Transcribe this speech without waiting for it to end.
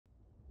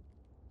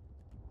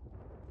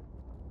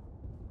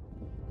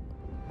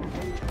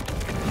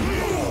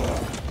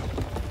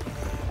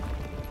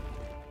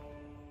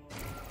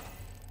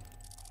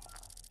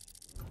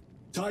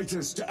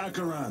Titus to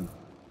Acheran.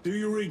 Do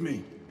you read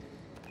me?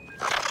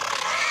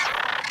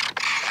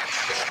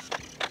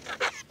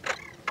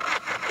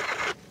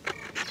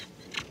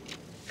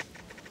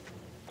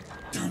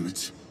 Damn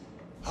it.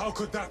 How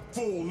could that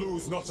fool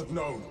Luz not have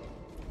known?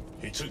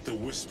 He took the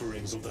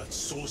whisperings of that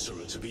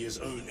sorcerer to be his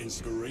own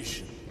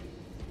inspiration.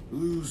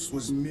 Luz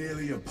was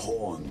merely a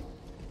pawn.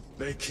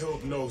 They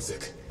killed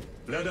Nozick.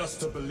 Led us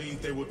to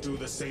believe they would do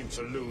the same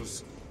to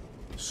Luz.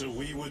 So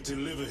we would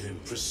deliver him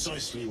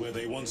precisely where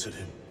they wanted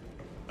him.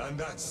 And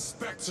that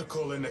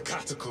spectacle in the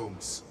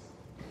catacombs.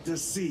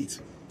 Deceit,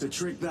 to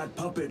trick that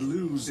puppet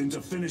Luz into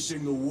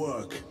finishing the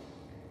work.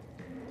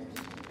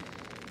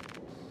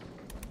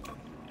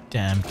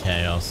 Damn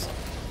chaos.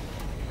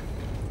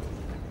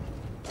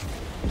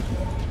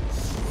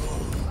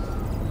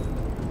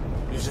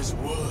 It is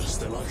worse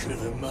than I could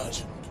have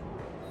imagined.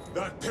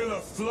 That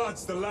pillar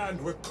floods the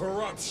land with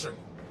corruption.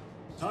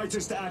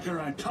 Titus to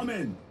Acheran, come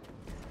in!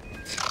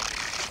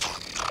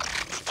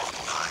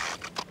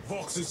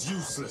 Vox is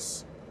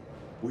useless.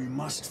 We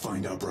must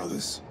find our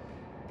brothers.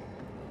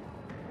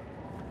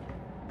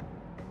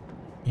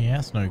 Yeah,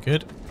 that's no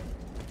good.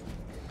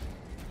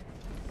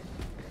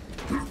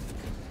 It's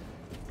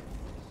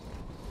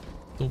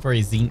all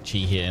very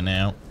Zinchy here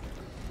now.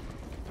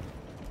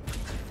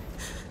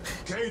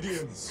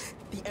 Cadians!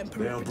 The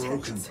Emperor They are protects.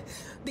 broken.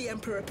 The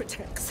Emperor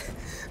protects.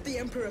 The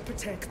Emperor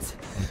protects.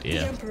 Oh dear.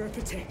 The Emperor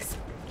protects.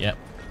 Yep,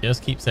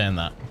 just keep saying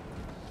that.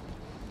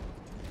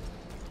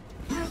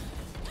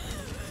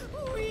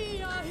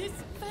 We are his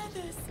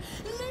feathers,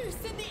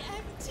 loose in the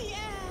empty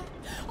air.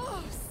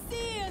 Oh,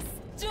 see us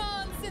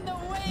dance in the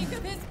wake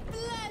of his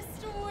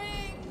blessed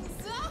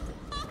wings.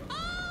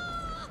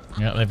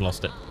 Yeah, they've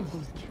lost it.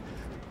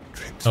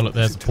 Oh look,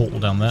 there's a portal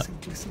down there.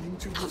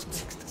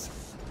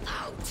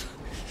 Out!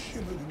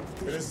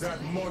 It is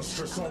that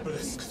monstrous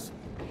obelisk.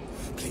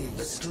 It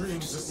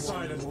screams a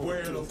silent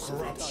wail of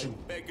corruption.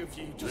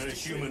 Their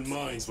human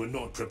minds were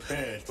not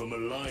prepared for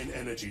malign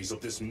energies of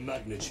this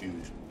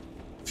magnitude.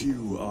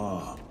 Few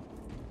are.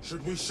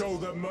 Should we show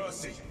them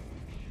mercy?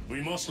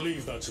 We must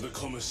leave that to the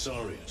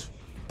commissariat.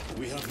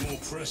 We have more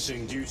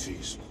pressing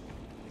duties.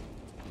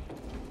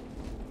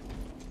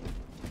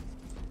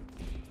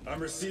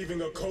 I'm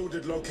receiving a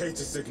coded locator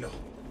signal.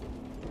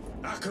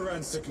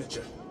 Acheran's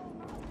signature.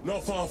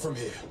 Not far from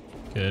here.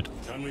 Good.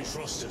 Can we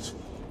trust it?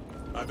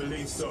 I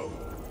believe so.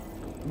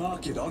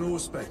 Mark it on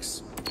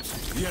Auspex.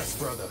 Yes,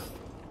 brother.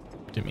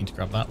 Didn't mean to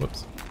grab that.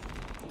 Whoops.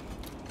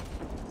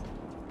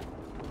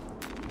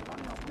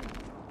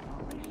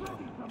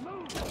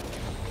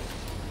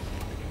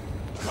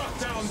 Cut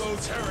down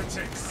those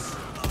heretics!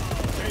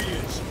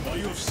 Aliens, are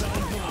you of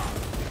sound mind?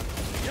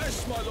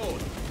 Yes, my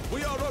lord.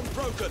 We are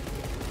unbroken.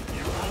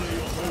 You honor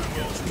your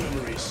homeworld's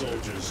memory,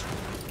 soldiers.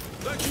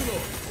 Thank you,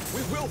 lord.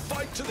 We will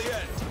fight to the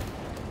end.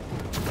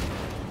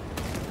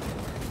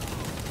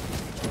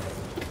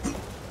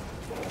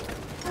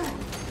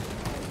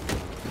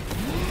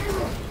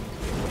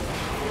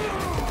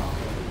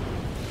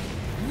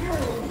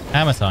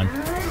 Hammer time.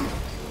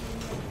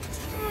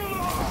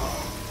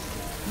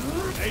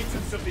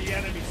 Agents of the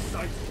enemy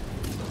sighted.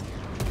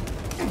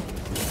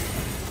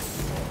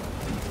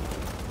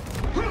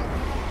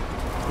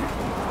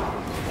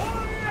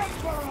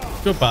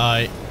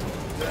 Goodbye.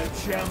 Their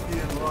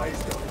champion lies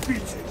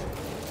defeated.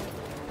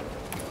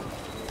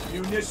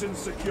 Munitions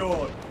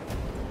secured.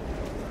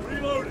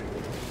 Reloading.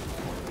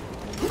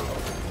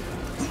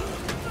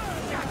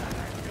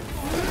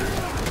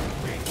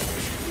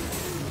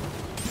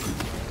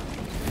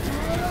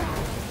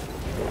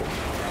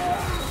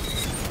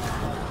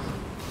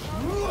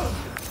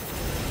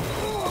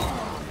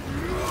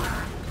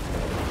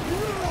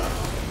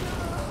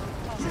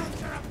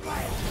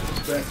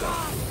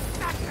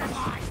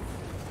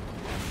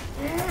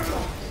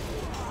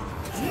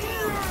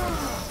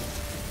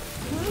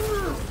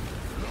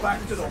 Back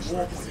to the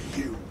warp with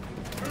you.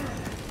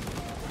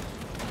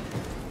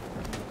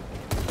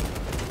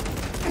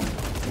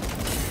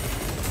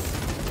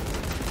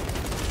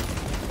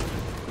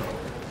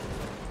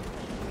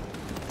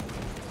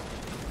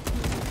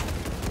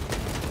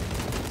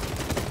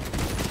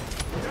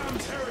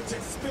 Damned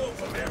heretics spill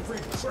from every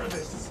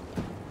crevice.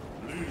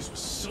 Luz was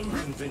so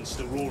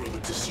convinced Aurora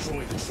would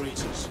destroy the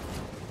traitors,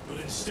 but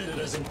instead it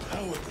has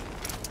empowered them.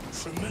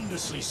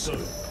 Tremendously so.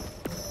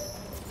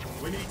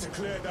 We need to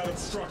clear that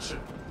obstruction.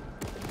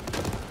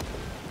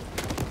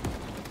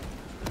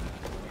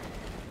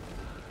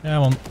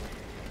 Come on.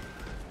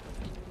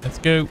 Let's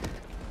go.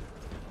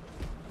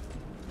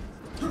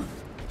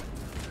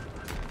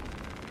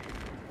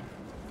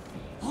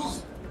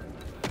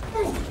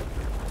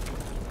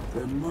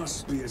 There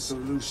must be a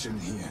solution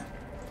here.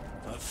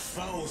 That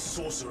foul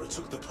sorcerer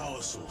took the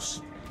power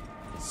source.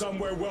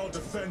 Somewhere well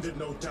defended,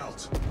 no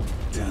doubt.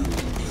 Damn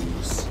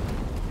Luz.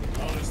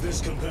 How does this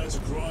compare to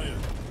Gryer?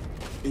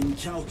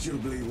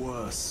 Incalculably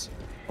worse.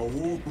 A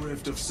warp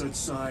rift of such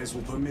size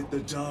will permit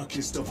the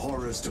darkest of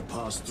horrors to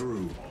pass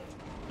through.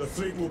 The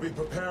fleet will be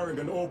preparing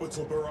an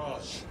orbital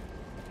barrage.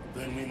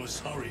 Then we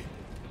must hurry.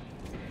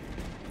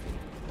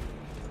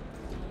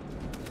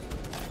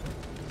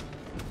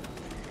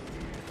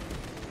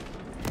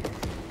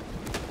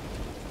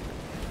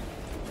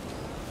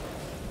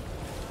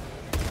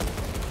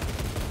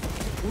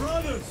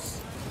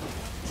 Brothers!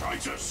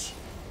 Titus!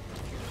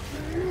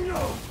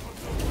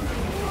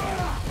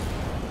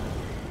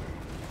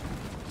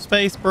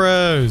 Space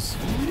Bros.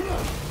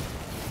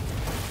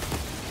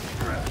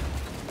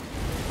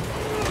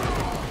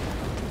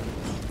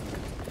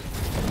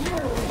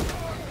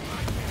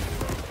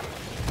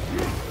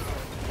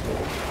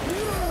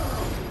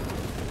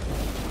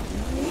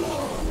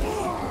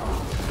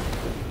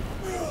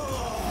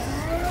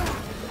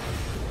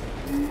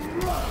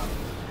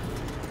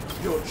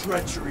 Your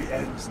treachery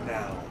ends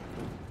now.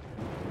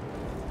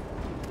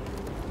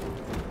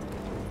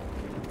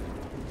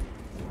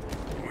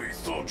 We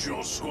thought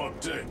your squad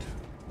dead.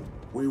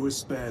 We were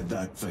spared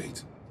that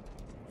fate.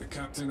 The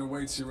captain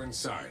awaits you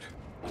inside.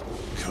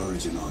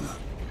 Courage and honor.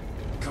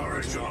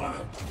 Courage, honor.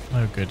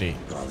 Oh goody.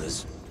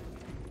 Brothers,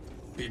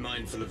 be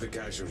mindful of the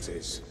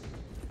casualties.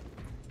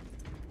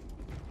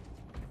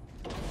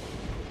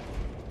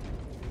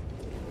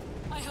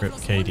 I have Rip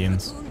lost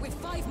Cadians. one platoon with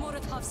 5 more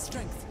at half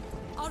strength.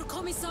 Our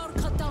commissar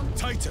cut down.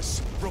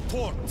 Titus,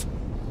 report!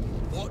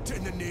 What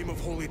in the name of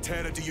Holy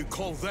Terror do you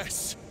call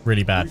this?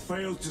 Really We bad.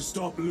 failed to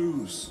stop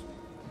Luz.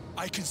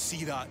 I can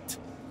see that.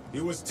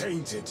 He was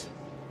tainted.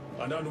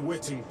 An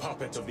unwitting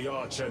puppet of the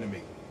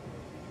arch-enemy.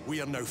 We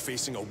are now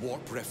facing a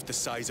warp rift the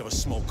size of a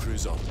small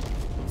cruiser.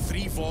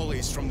 3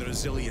 volleys from the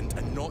Resilient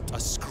and not a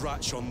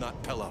scratch on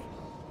that pillar.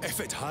 If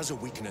it has a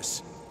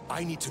weakness,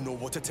 I need to know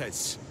what it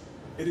is.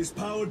 It is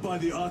powered by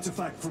the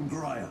artifact from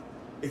Graia.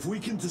 If we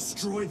can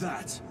destroy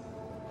that,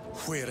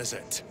 Where is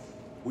it?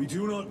 we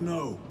do not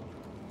know.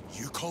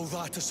 You call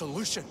that a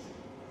solution?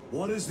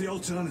 What is the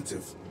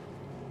alternative?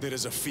 There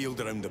is a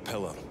field around the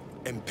pillar,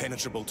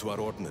 impenetrable to our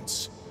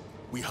ordnance.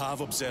 We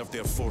have observed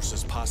their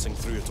forces passing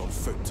through it on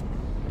foot.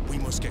 We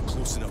must get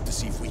close enough to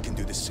see if we can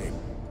do the same.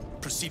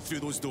 Proceed through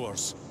those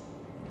doors.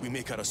 We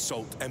make our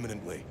assault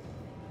imminently.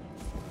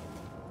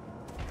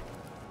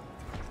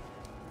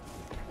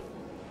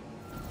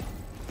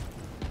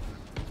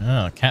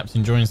 Ah,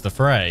 Captain joins the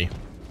fray.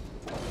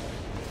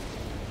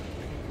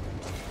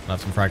 I'll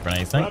have some frag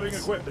grenades, Grabbing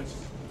thanks. equipment.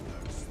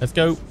 Let's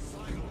go.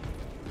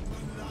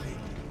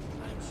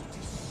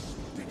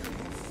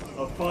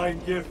 A fine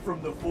gift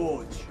from the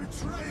Forge.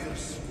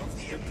 Betrayers of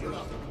the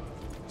Emperor.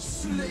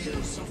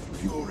 Slayers of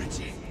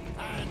purity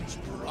and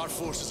Our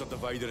forces are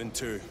divided in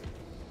 2.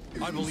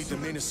 I will lead the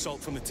main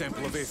assault from the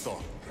Temple of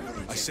Aethor.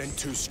 I sent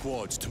 2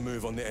 squads to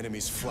move on the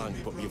enemy's flank,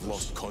 but we have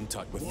lost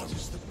contact with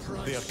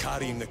them. They are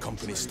carrying the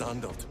company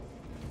standard.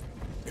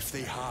 If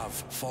they have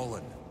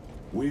fallen...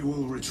 We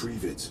will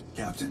retrieve it,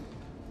 Captain.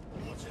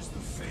 what is the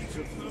fate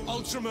of those?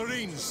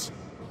 Ultramarines!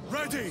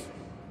 Ready!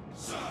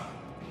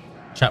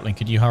 Chaplain,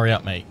 could you hurry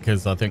up, mate?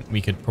 Because I think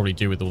we could probably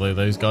do with all of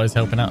those guys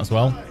helping out as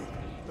well.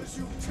 As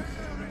you tear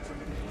into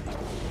the...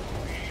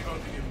 We are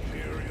the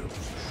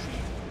Imperium's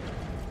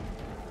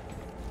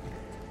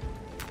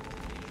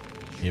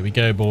Here we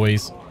go,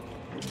 boys.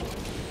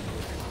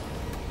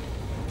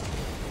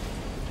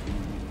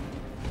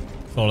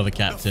 Follow the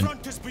captain. The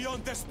front is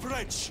beyond this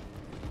bridge!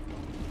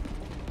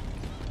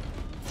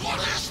 What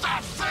is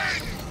that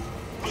thing?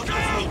 Look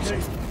out!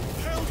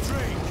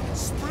 Helldrake!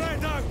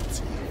 Spread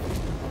out!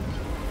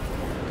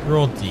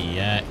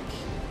 Rodiak.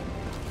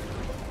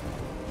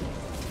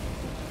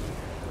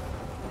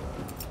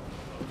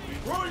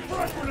 Throwing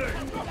frag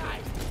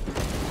grenade!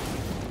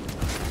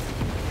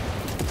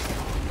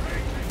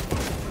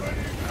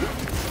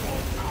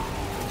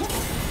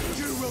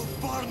 You will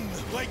burn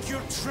like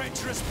your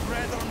treacherous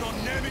brethren on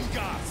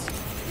Nemengath!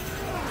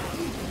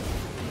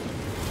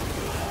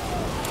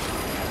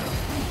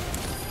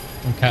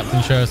 Will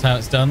Captain show us how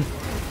it's done?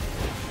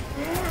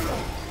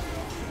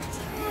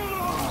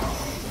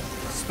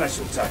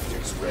 Special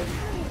tactics ready.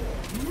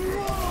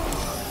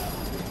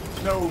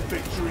 No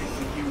victory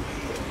for you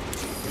here.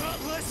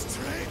 Gutless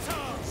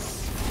traitors!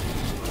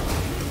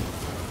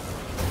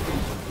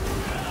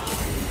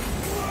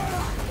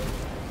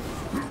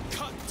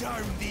 Cut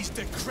down these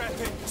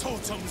decrepit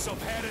totems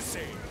of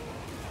heresy!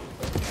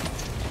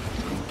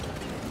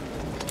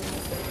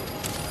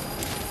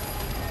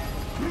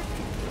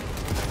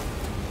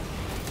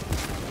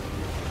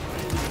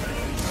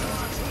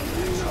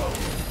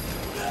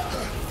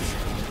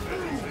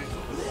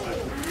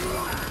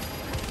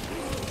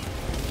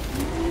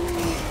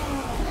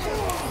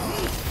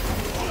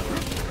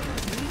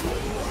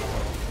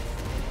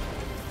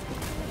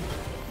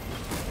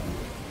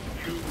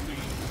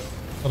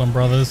 Well done,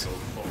 brothers.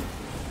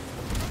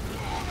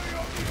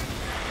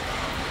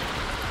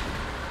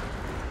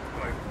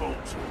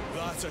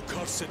 That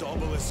accursed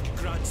obelisk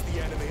grants the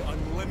enemy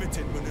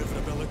unlimited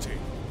maneuverability.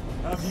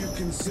 Have you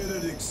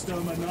considered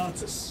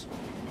Exterminatus?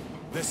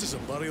 This is a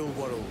burial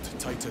world,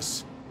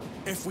 Titus.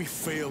 If we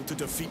fail to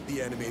defeat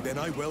the enemy, then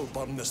I will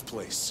burn this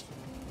place.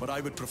 But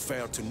I would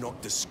prefer to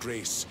not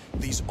disgrace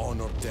these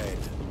honored dead.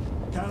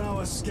 Can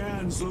our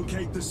scans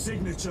locate the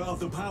signature of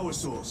the power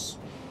source?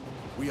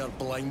 We are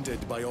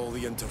blinded by all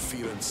the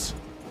interference.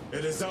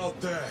 It is out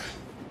there,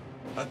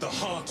 at the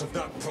heart of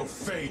that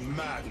profane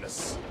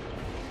madness.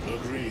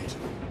 Agreed.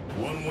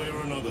 One way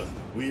or another,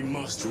 we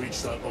must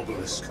reach that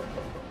obelisk.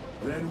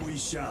 Then we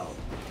shall.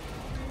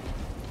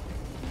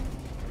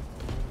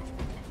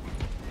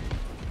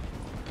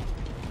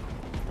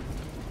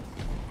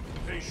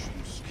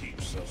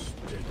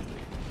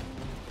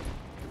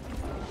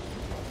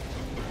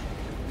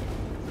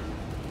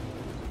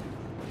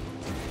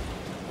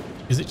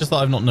 Is it just that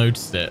I've not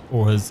noticed it,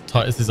 or has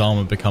Titus's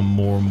armor become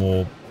more and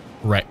more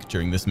wrecked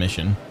during this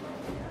mission?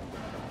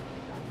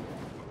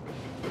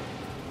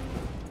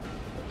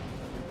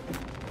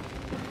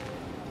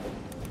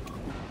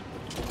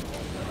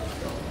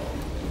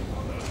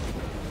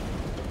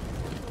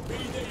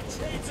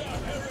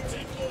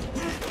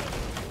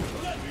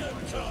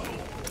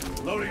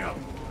 Loading up.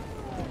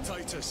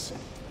 Titus,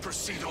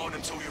 proceed on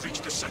until we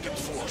reach the second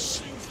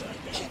force.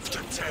 Hope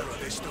to terror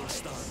they still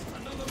stand.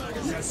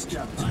 Yes,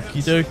 Captain.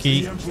 Okie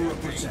dokie. The Emperor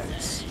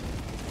protects.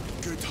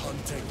 Good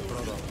hunting,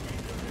 brother.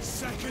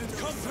 Second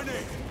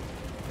company,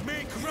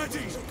 make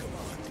ready.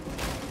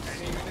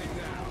 Any minute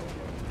now,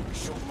 we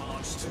shall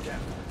march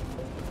together.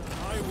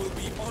 I will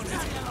be on it.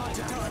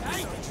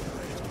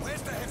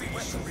 Where's the heavy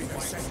weaponry they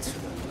sent?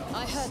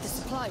 I heard the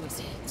supply was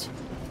hit.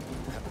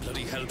 That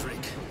bloody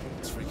Heldrick.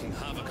 It's freaking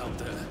havoc out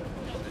there.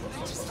 They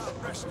need to start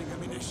rationing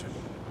ammunition.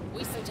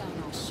 We slow down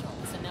our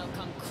shots and they'll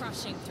come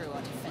crashing through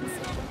our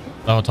defenses.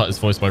 Oh, Titus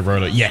voiced by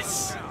Roller.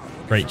 Yes!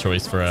 Great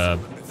choice for the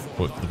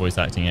voice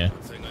acting here.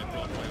 Thing I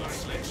brought my own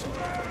sledge.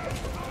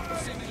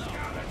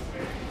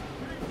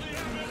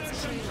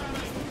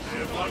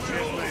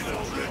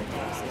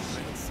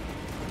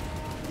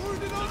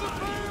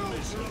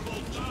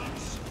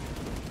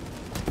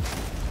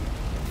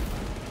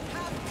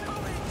 Have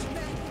courage,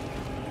 men!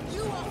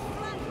 You are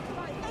flanked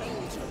by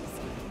angels!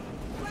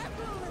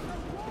 Rebel in the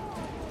war!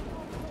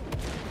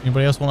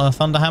 Anybody else want a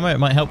thunder hammer? It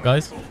might help,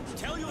 guys.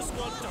 Tell your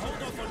squad to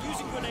hold off on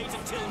using grenades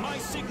until my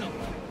signal.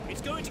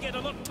 It's going to get a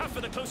lot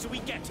tougher the closer we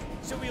get,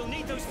 so we'll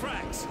need those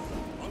frags.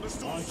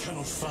 I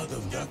cannot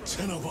fathom that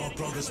 10 of our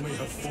brothers may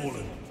have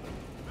fallen.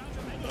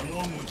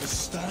 Along with the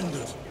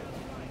standard.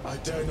 I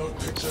dare not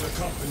picture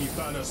the company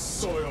banner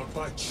soiled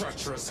by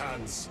treacherous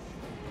hands.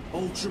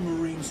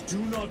 Ultramarines do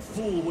not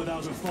fall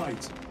without a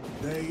fight.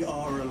 They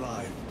are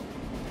alive,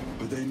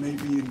 but they may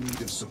be in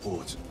need of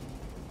support.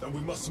 Then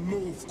we must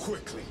move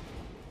quickly.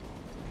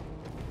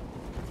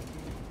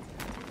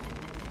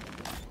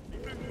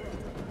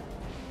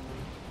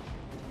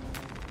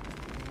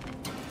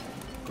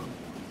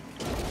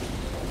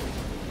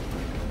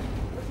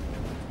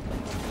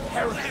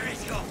 Where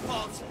is your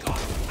false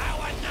god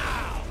power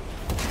now?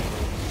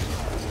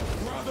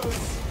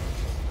 Brothers,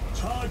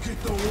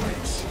 target the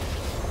witch.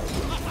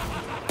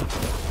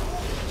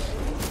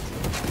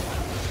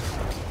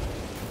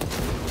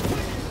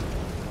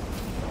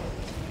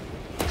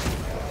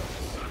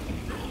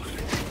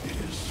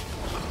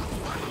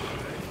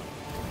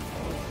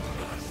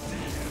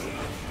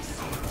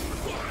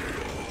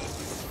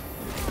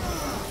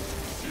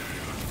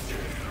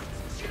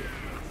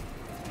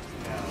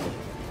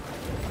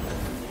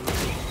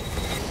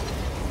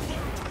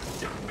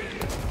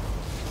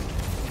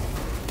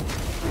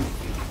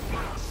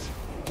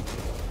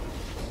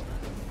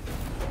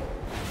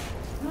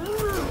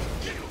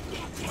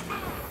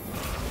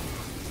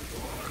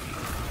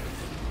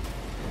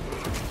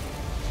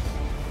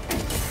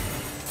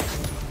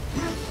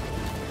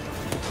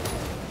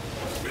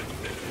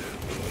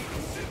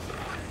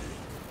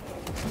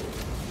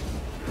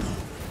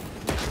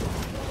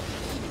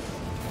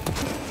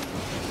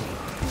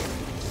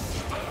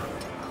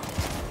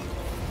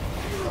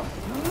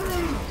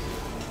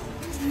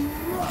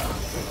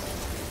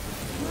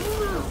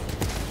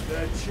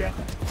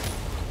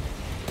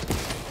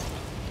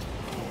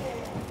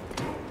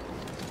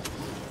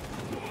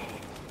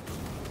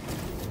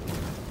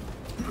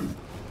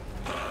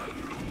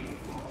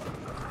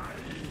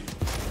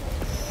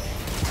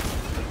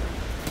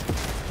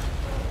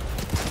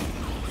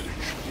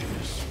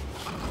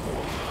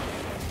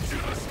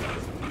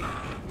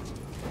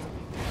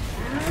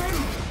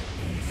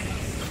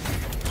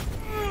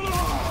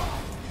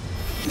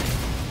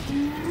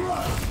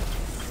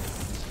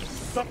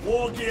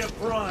 War Gear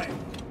Prime.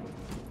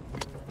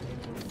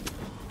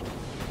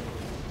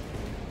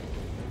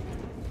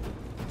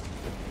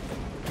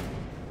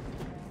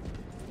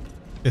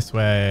 This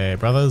way,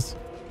 brothers.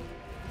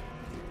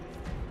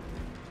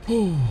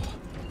 Yeah,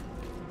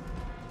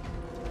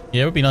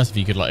 it would be nice if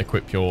you could like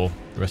equip the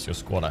rest of your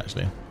squad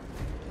actually.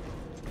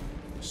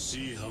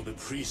 See how the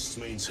priests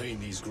maintain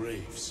these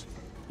graves,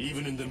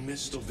 even in the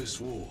midst of this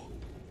war.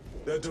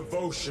 Their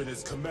devotion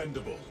is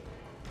commendable.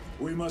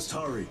 We must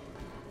hurry.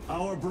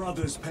 Our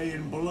brothers pay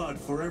in blood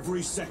for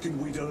every second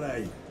we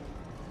delay.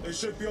 They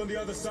should be on the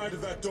other side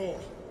of that door.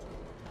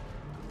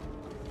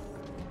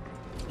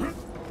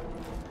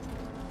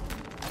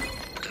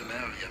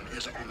 Imperium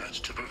is honored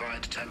to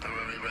provide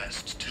temporary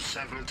rest to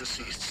several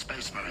deceased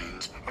space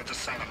marines of the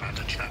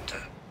Salamander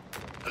chapter.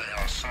 They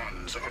are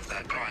sons of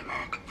their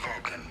primarch,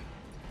 Vulcan,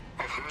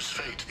 of whose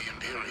fate the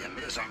Imperium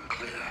is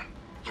unclear.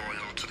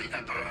 Loyal to the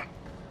Emperor,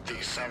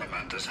 these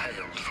salamanders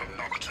hailed from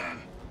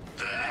Nocturne.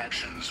 Their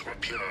actions were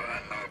pure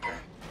and noble,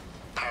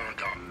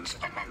 paragons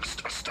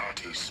amongst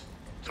Astartes.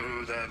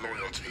 Through their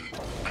loyalty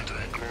and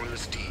their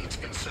glorious deeds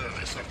in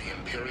service of the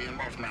Imperium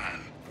of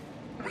Man,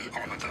 we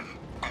honor them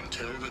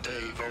until the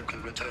day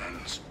Vulcan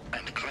returns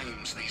and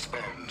claims these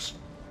bones.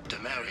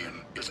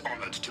 Demarium is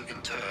honored to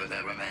inter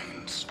their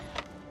remains.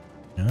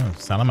 Oh,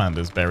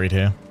 salamanders buried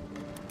here.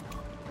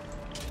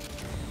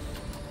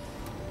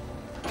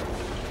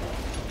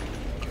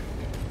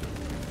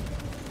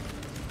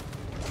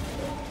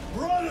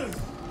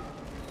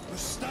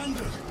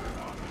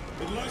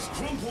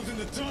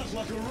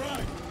 You're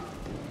right.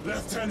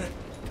 Lieutenant,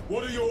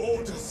 what are your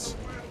orders?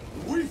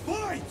 We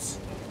fight!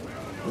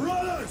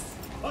 Runners,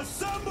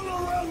 assemble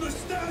around the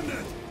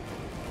standard!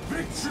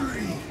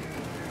 Victory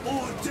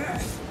or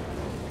death!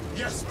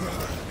 Yes,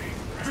 brother.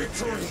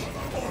 Victory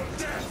or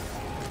death!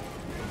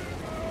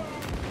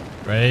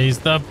 Raise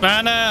the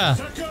banner!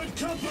 Second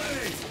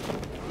company!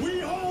 We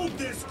hold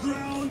this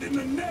ground in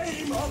the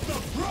name of the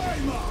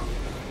Primer!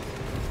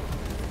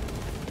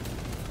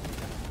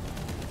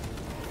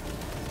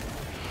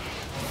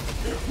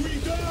 If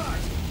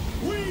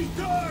we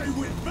die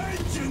with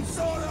vengeance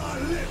on our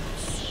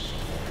lips!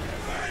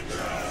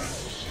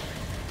 Vengeance!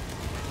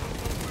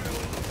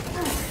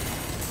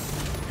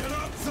 Get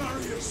up,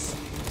 Tharius!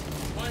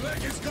 My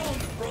leg is gone,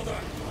 brother!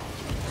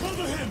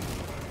 Cover him!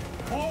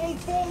 All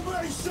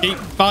formation! Keep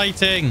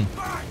fighting!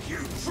 Back, you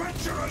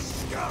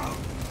treacherous scum!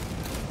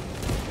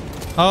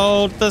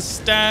 Hold the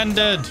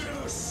standard!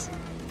 Tharius!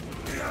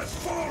 He has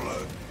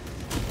fallen!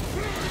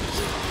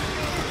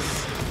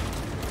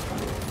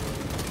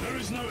 There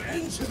is no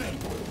end to them.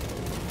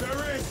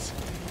 There is,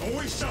 and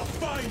we shall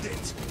find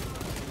it!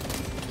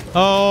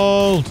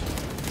 Hold!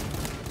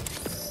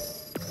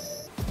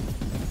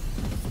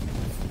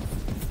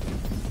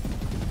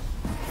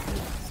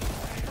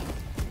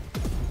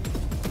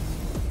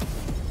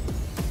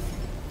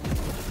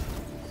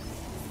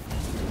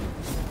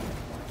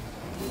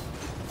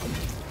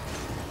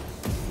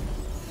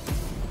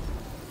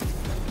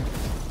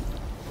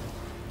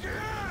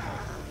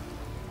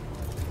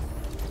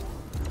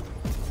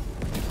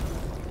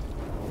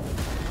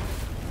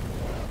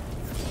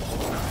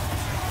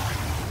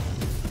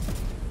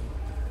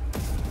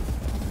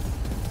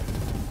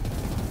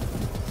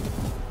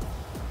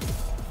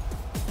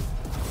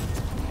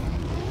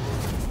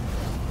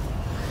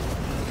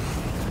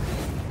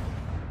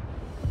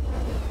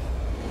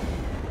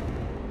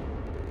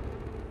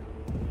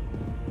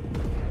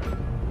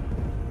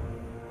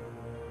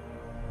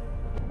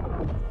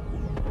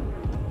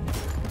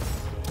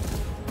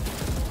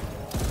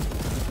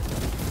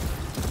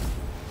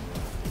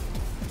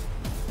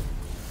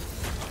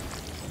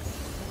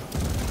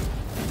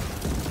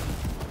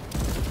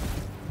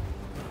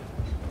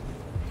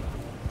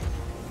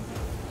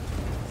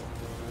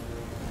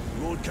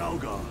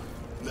 Calgar.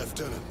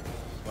 Lieutenant,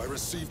 I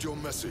received your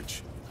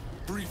message.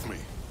 Brief me.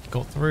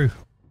 Got through.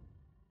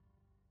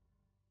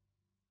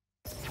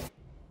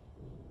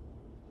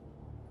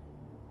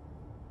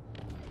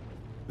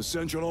 The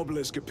central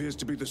obelisk appears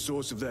to be the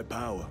source of their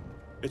power.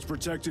 It's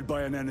protected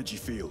by an energy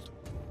field.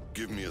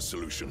 Give me a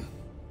solution.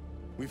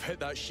 We've hit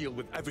that shield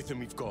with everything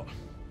we've got.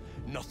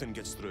 Nothing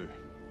gets through.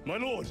 My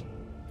lord,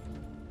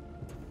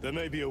 there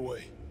may be a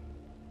way.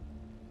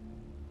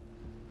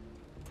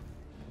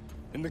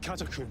 In the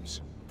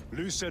catacombs,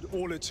 Lu said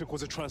all it took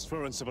was a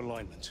transference of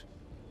alignment.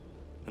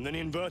 And then he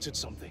inverted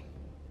something.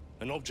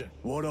 An object.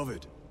 What of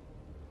it?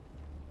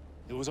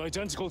 It was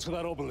identical to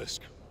that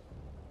obelisk.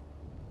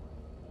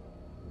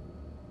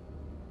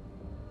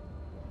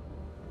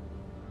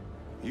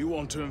 You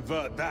want to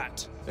invert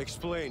that?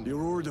 Explain. The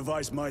Aurora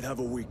device might have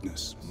a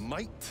weakness.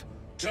 Might?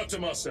 Chapter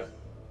Master,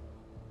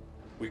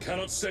 we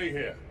cannot stay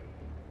here.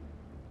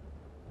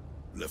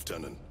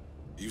 Lieutenant,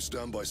 you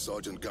stand by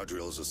Sergeant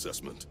Gadriel's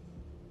assessment.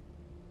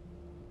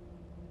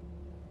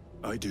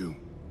 I do.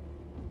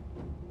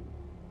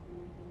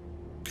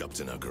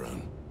 Captain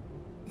Agaran,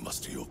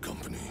 muster your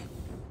company.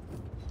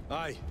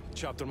 Aye,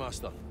 Chapter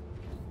Master.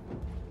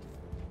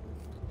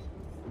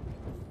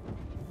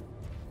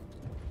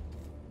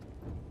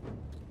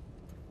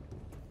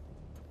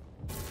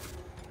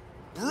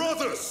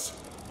 Brothers!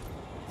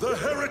 The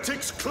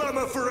heretics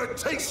clamor for a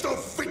taste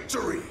of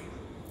victory!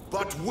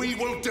 But we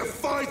will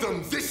defy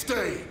them this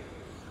day,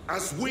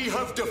 as we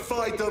have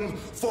defied them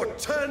for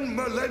 10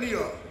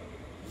 millennia!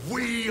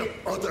 We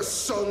are the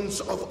sons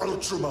of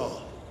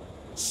Ultramar,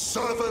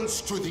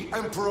 servants to the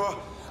Emperor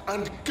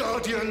and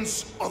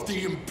guardians of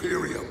the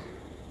Imperium.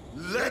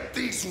 Let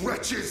these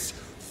wretches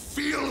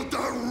feel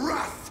the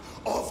wrath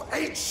of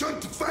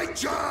ancient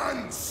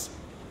vengeance!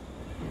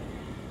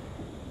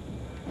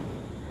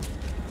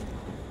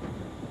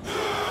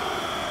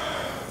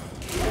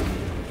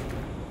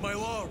 My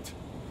lord,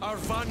 our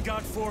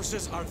vanguard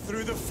forces are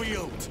through the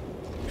field.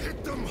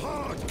 Hit them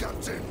hard,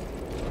 Captain!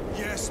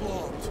 Yes,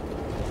 Lord.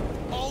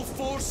 All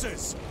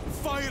forces,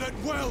 fire at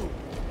will!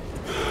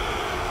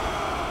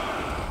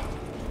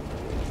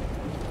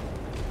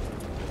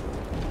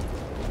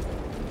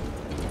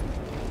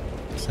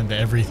 Send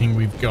everything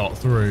we've got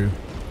through.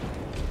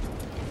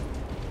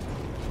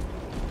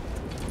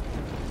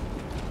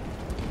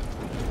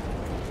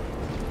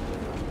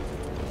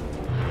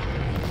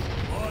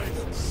 By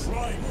the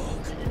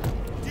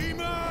Trimarch!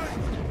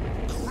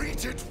 Demon!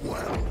 Greet it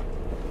well!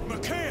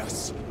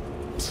 Machias!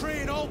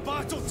 Train all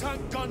battle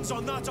tank guns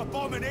on that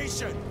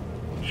abomination!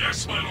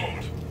 Yes, my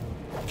lord!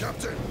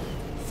 Captain,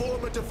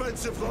 form a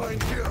defensive line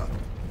here.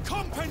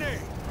 Company!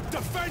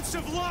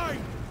 Defensive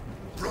line!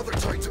 Brother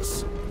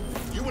Titus,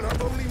 you will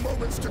have only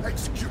moments to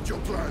execute your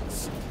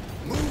plans.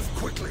 Move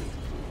quickly.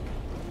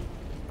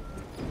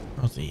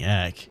 What the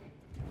heck?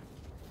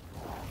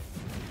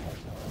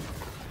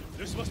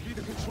 This must be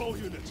the control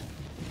unit.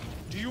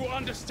 Do you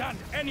understand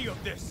any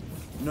of this?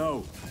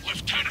 No.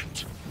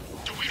 Lieutenant,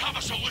 do we have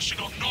a solution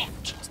or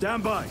not?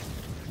 Stand by.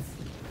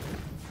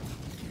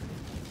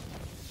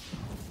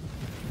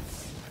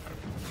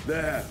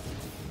 There.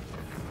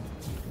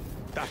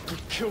 That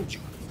could kill you.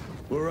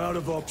 We're out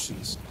of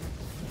options.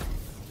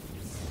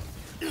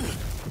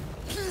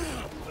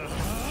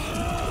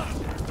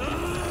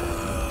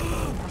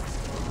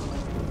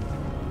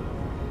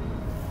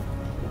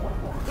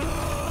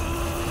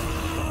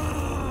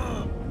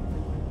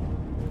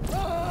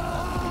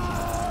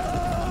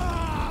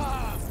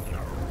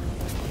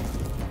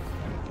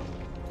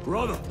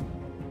 Brother!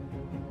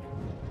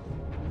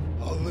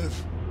 I'll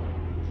live.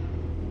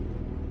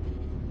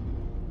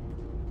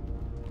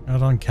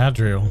 Out on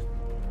Cadriel.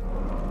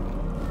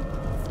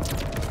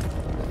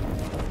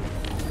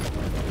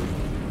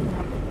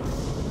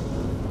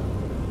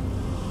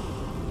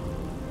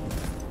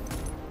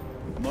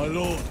 My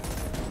lord.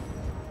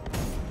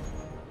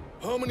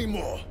 How many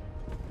more?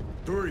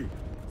 3.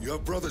 You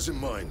have brothers in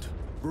mind?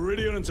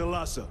 Viridian and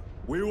Talassa.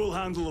 We will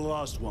handle the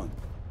last one.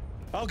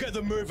 I'll get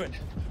them moving.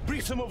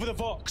 Brief them over the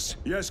Vox.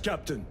 Yes,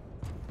 Captain.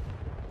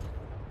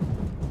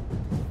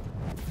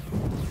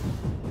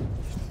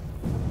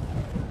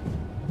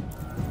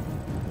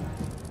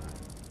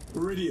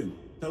 Viridian,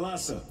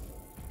 Talassa,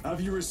 have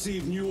you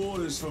received new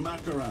orders from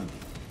Akaran?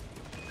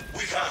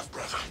 We have,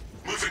 brother.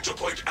 Moving to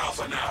point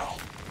Alpha now.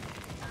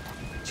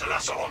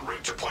 Talassa en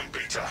route to point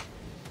Beta.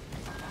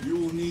 You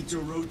will need to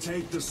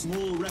rotate the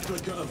small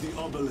replica of the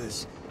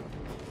obelisk.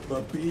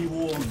 But be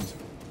warned,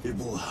 it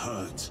will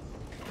hurt.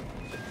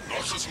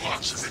 Not as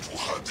much as it will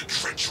hurt the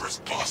treacherous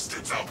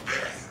bastards out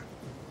there.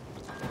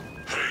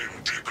 Pain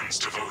deepens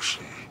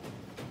devotion.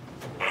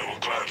 I will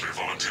gladly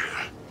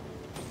volunteer.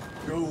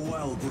 Go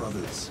well,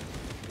 brothers.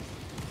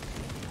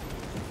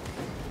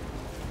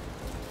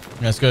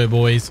 Let's go,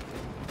 boys.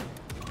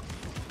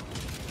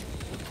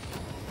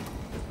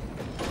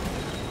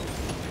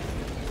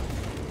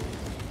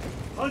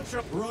 Punch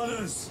up,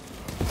 runners!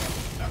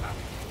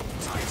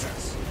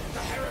 Titus, the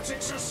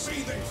heretics are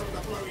seething from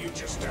the blow you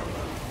just dealt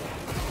them.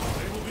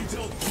 They will be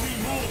dealt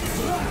 3 more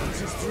before the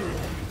hunt is through.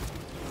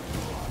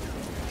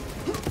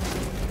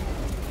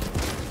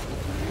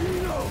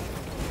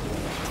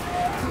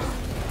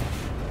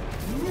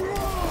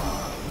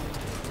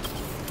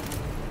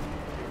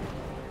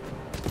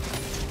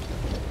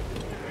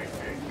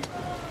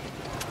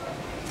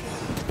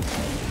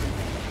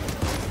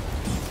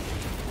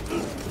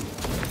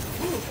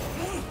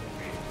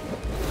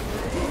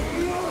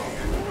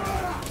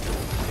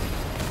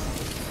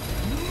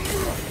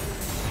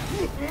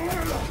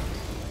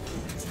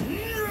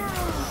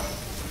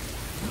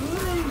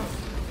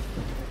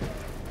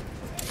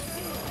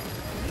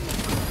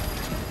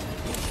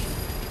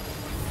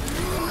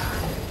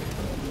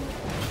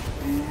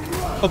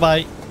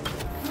 Bye-bye.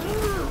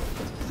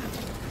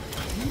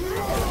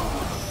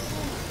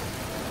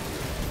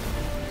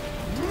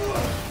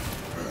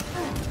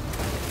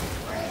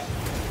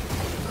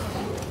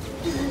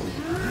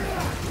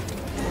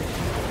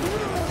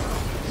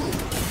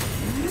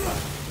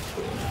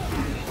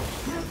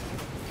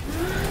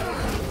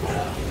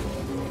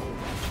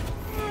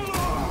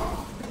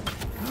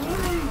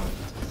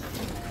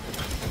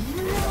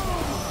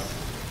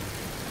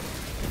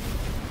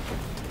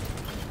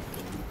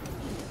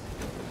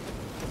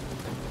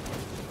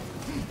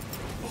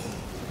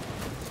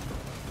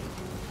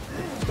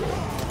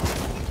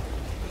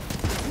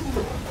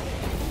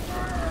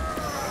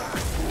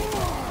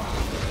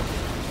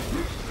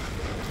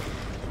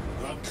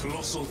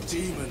 Colossal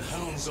demon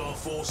hounds our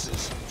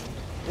forces.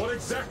 What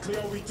exactly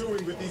are we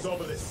doing with these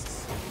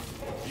obelisks?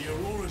 The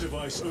Aurora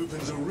device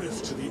opens a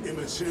rift to the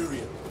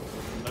Imperium,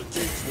 a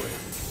gateway.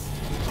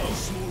 Our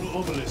smaller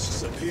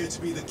obelisks appear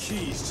to be the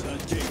keys to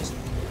that gate.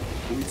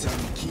 We turn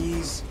the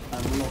keys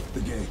and lock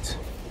the gate.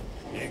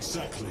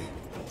 Exactly.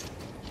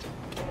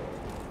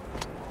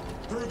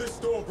 Through this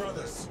door,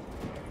 brothers.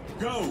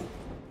 Go!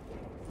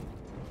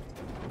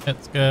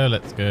 Let's go,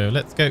 let's go,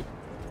 let's go.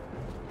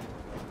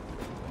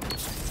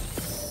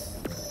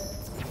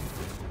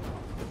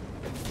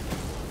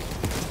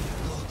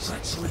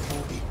 Treachery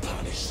will be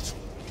punished.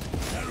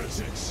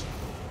 Heretics,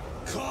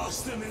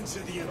 cast them into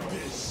the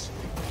abyss.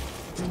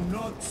 Do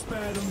not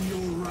spare them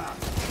your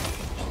wrath.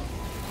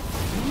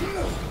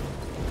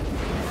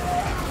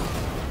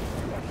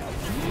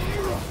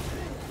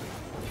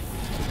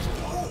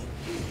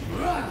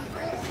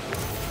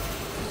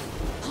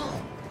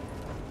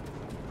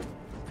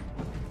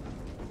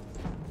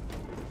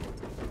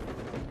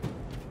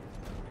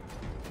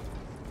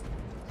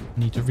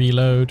 Need to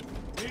reload.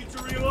 Need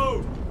to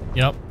reload.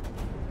 Yep.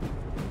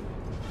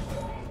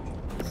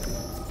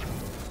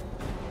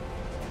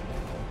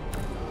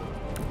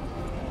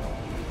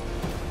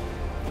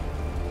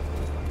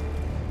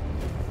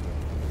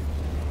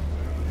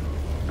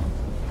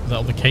 Is that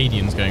all the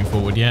Cadians going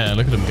forward? Yeah,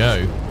 look at them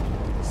go.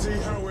 See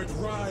how it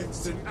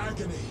writhes in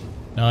agony.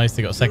 Nice,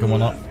 they got a second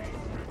one up.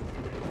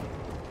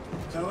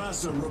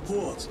 Talassa,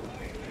 report.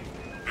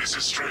 This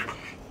is Strayman.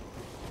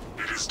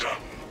 It is done.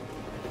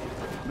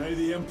 May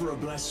the Emperor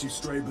bless you,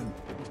 Straben.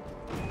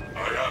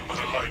 I am but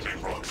a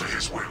lightning rod for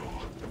his will.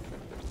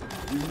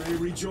 You may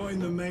rejoin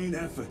the main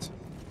effort.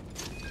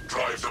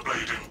 Drive the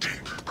blade in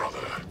deep,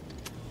 brother.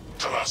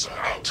 Talassa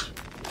out.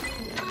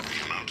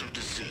 The amount of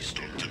deceased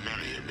on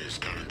Imperium is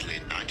currently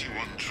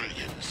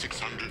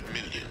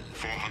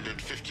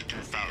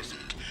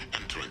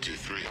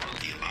 91,600,452,023.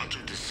 The amount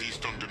of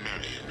deceased on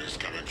Imperium is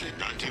currently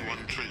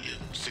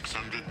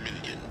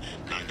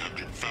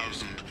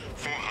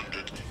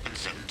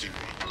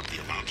 91,600,900,471. The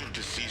amount of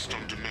deceased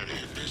on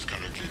Imperium is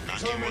currently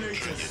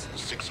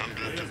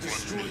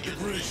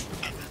 91,600,000,000.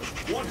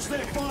 Watch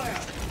their fire!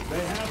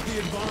 They have the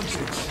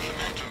advantage. The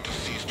amount of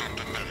deceased on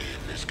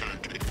Imperium is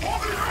currently...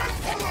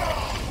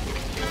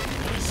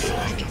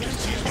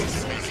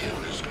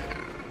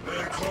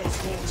 Their close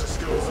quarter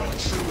skills are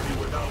truly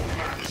without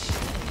match.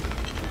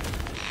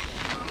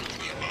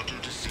 The amount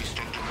of deceased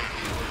on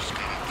Imperium is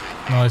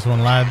currently... Nice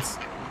one, lads.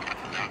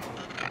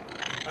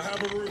 I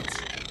have a route.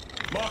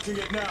 Marking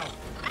it now.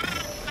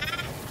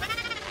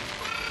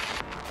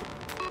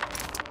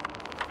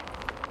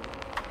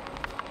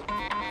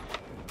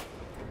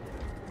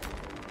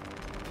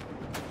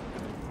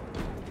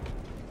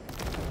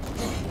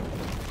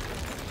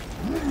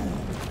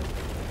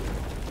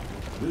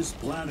 This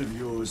plan of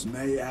yours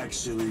may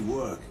actually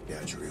work,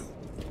 Gadriel.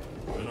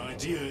 An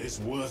idea is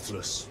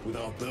worthless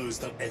without those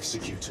that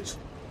execute it.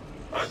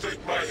 I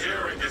think my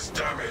hearing is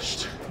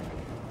damaged.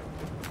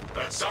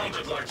 That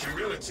sounded like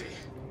humility.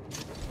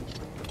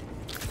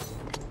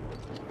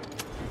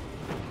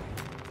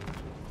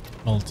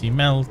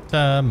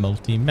 Multi-melter,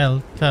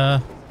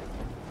 multi-melter.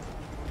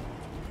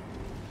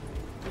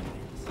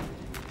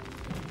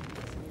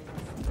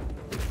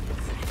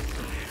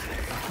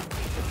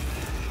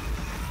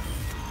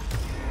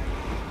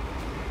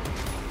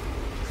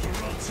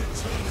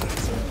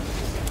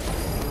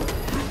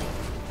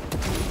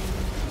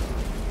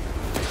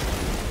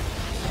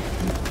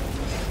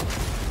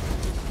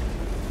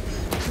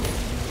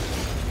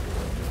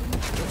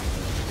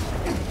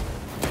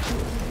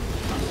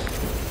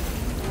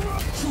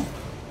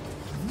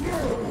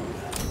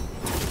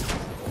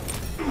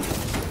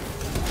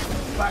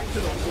 Back to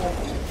the wall.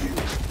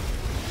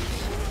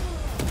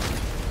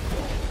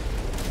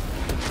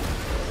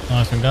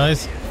 Nice one,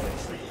 guys.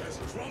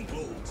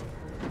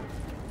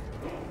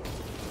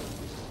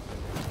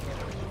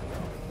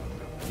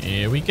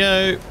 Here we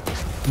go.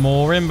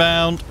 More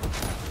inbound.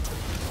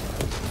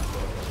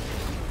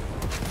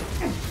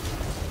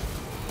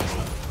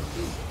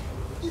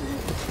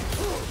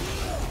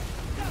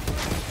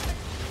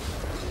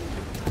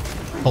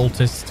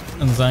 Cultist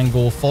and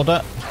Zangor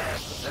fodder.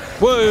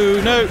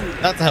 Whoa, no,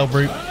 that's a hell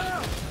brute.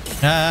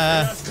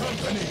 Ah.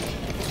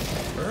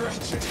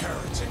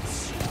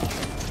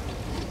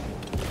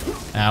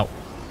 Ow.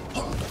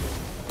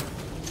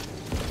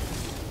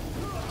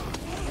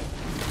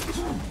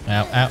 Ow,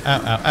 ow, ow, ow,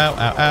 ow, ow,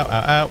 ow,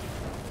 ow, ow.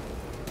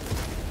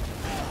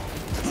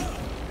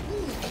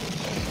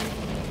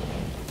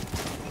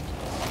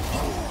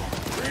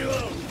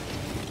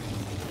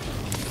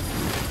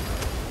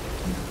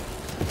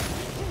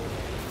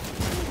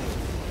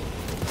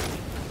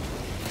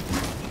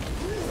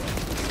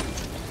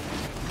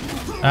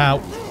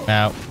 Ow,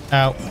 ow,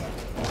 ow.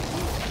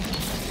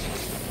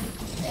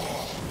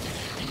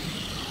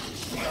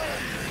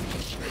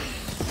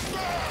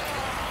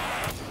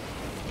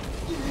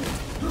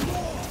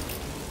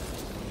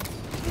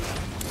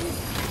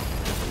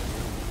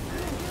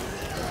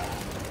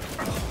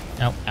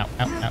 Ow, ow, ow,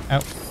 ow,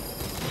 ow.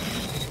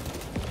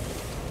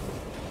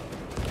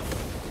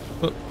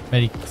 Oh,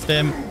 medic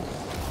stem.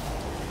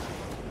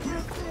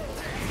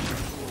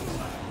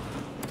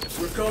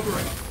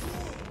 Recovering.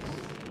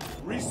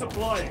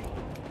 Resupplying.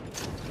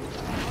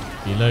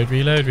 Reload,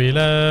 reload,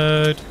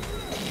 reload.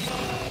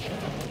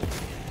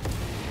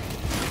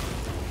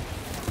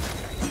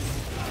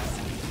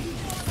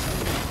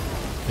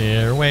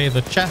 Clear away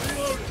the chaff.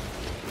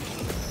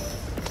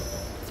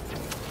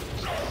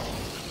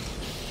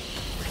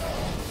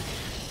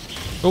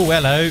 Oh,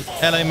 hello.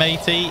 Hello,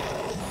 matey.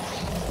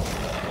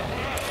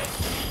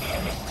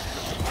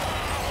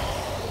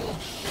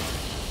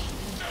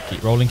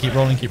 Keep rolling, keep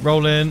rolling, keep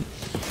rolling.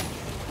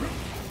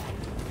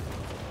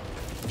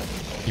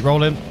 Keep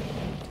rolling.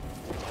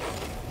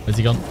 Where's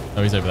he gone?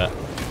 Oh, he's over there.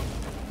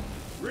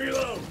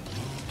 Reload.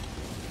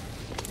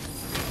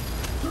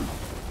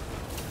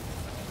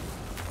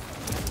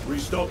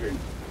 Restocking.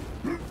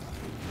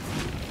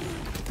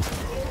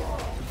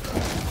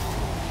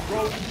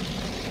 Roll.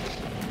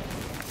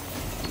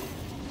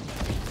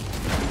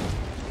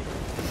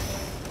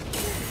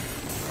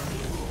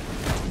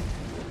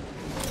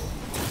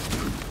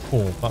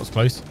 Oh, that was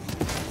close.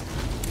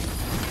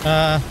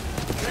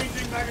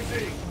 Changing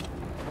magazine.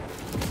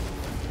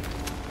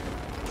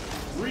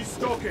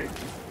 Restocking.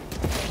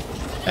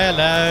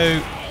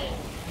 Hello.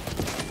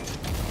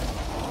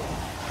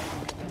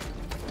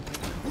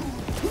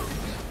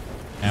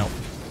 Ow.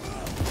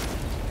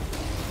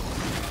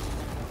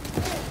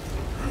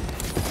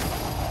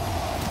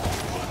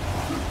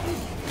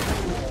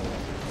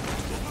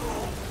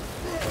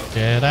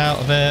 Get out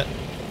of it.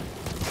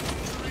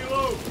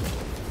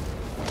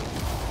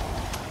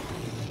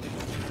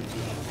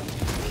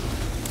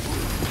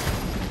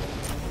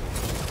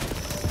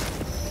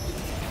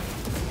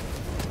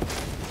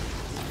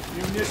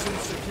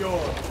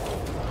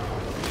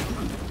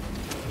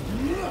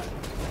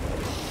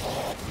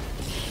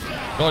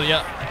 Got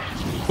ya.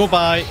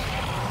 Goodbye.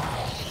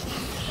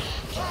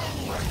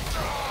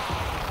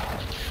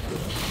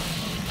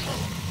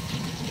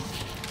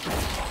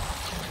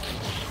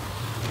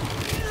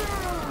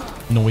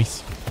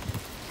 Nice.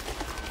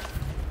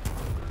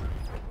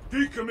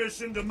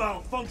 Decommissioned a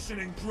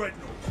malfunctioning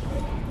dreadnought.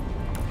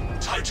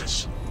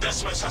 Titus,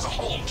 Decimus has a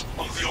hold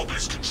on the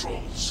obelisk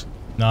controls.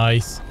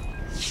 Nice.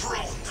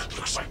 Throne that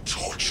looks like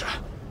torture,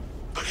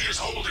 but he is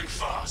holding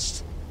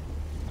fast.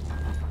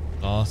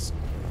 Last.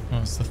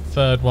 That's the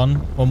third one.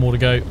 One more to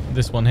go.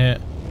 This one here.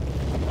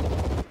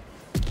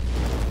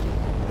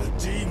 The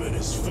demon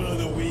is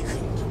further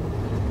weakened.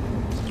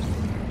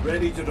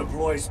 Ready to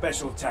deploy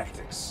special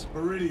tactics.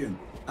 Meridian,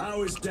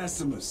 how is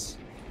Decimus?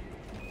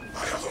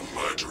 I have a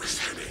murderous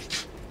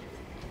headache,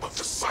 but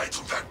the sight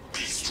of that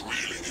beast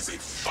reeling is a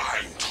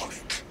fine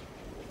tonic.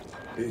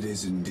 It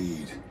is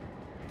indeed.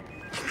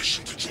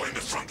 Permission to join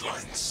the front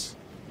lines.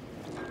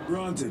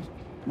 Granted.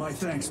 My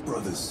thanks,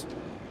 brothers.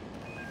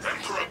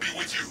 Emperor be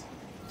with you.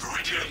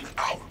 Meridian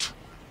out.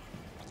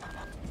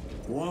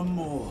 One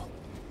more.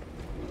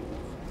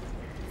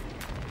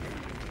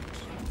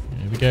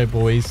 Here we go,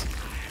 boys.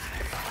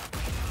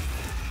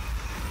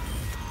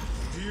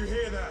 Do you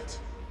hear that?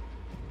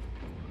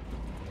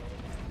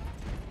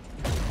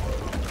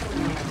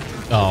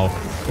 Oh,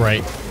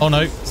 great. Oh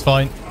no, it's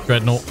fine.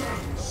 Dreadnought.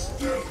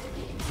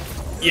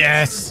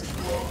 Yes.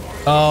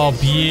 Oh,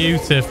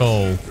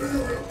 beautiful.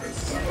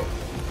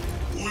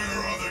 Where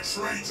are the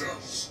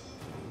traitors?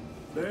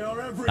 They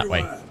are everywhere. That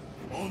way.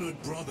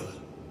 Honored brother,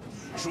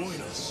 join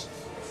us,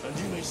 and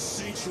you may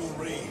sate your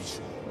rage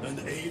and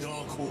aid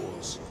our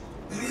cause.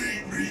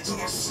 Lead me to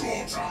the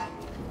slaughter.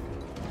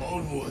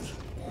 Onward.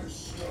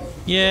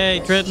 Yay,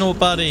 Dreadnought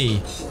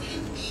buddy.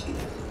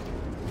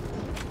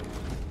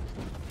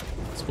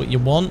 That's what you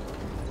want.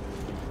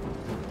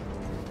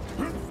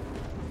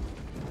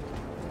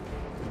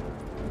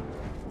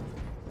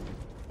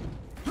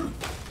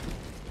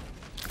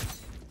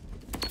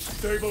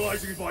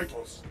 Stabilizing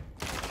vitals.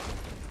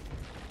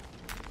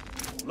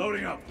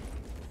 Loading up.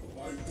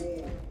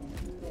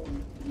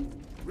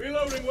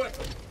 Reloading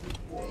weapon.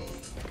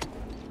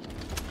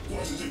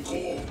 What is it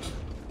called?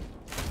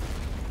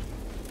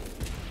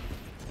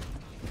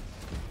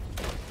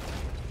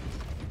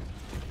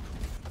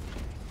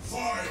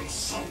 Vile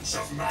sons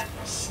of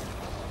madness.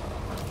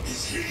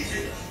 Is he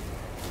here?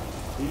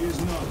 He is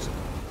not.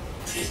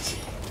 Pity.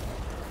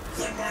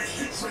 Then my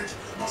hatred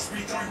must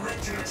be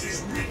directed at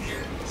his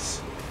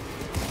minions.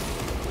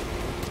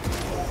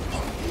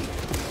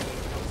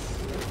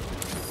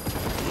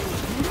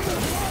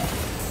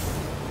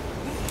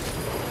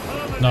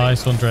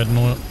 Nice one,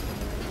 Dreadnought.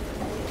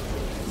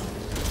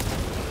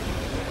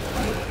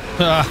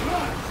 Ah,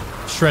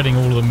 shredding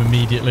all of them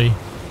immediately.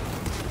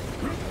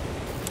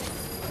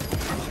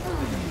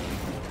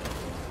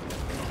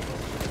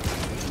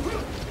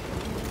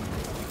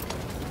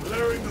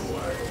 Clearing the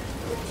way.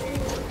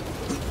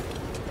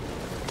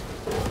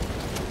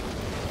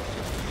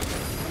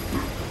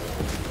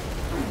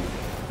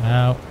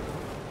 Ow.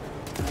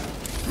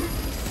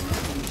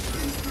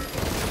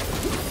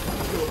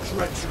 Your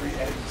treachery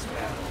ends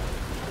now.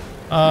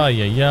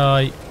 Ay, ay,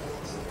 ay.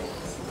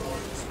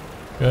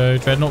 Go,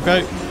 Dreadnought, go.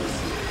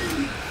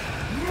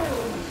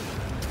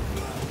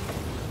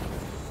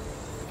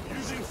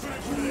 Using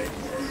frag grenade.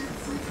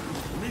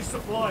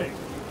 Resupplying.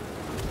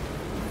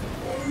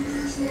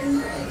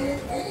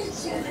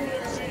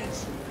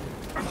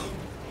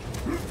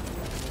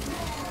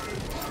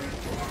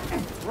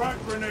 Frag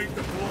grenade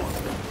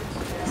deployed.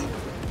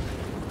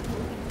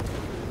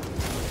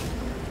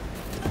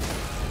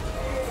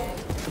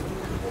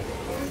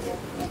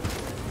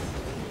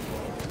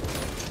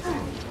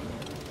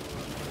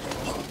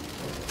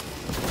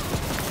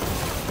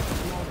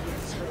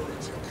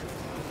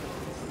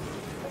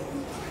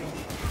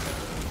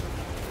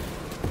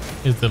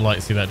 It's a delight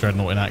to see that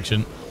Dreadnought in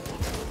action.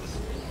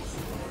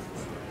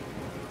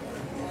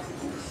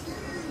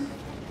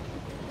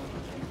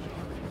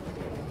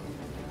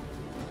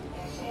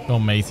 Go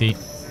on, matey.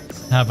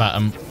 Have at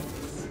 'em.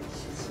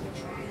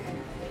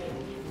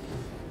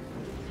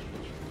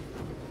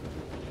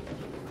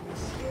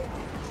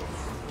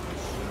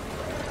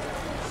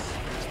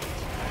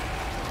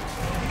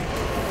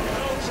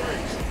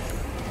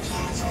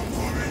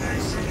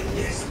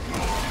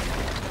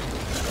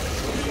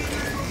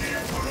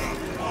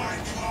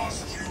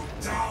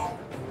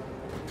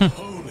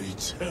 Holy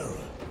terror.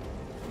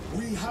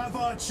 We have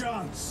our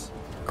chance.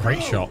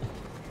 Great shot.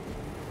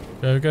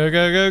 Go, go,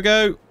 go, go,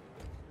 go.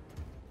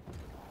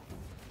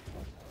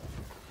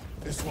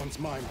 This one's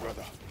mine,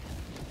 brother.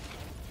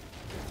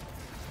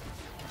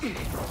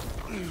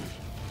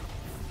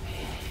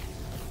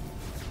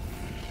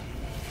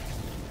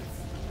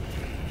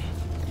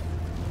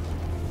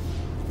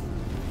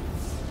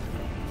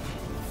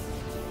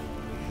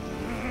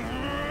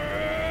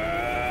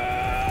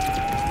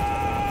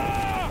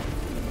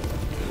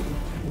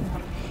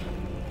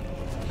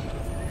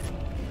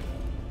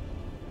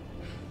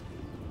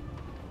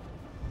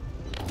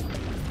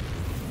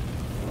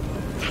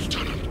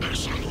 Lieutenant,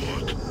 excellent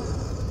work.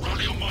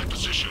 Rally on my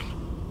position.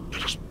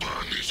 Let us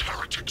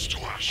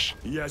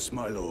Yes,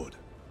 my lord.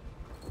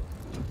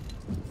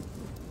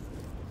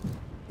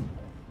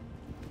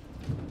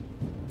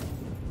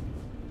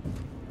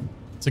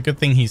 It's a good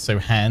thing he's so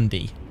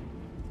handy.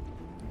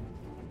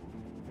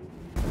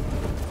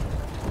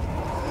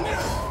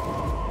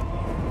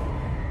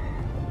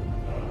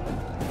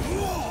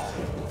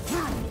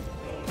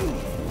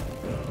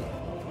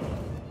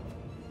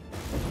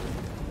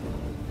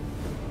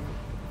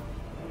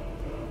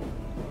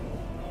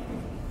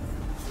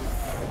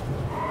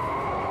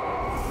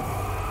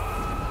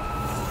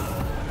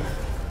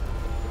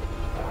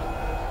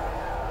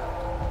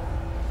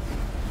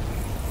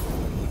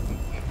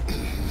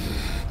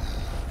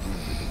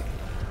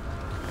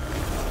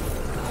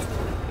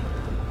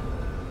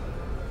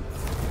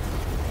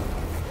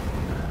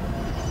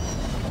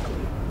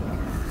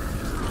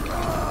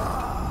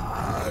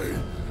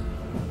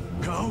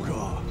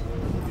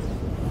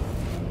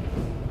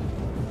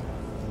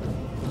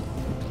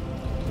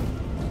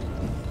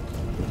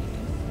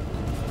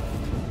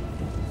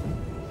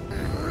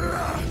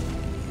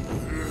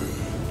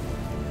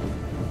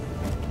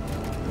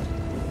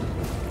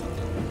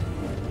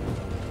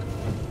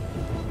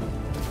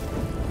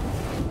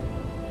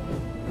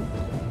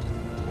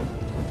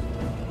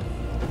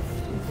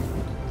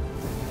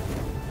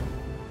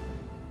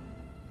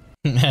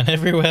 And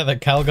everywhere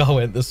that Calgar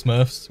went, the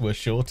Smurfs were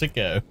sure to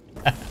go.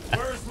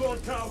 Where's Lord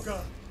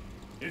Calgar?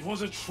 It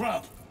was a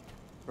trap.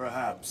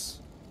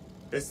 Perhaps.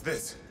 Is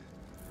this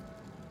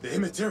the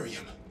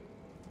Imperium?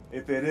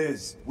 If it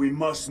is, we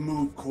must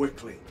move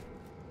quickly.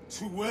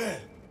 To where?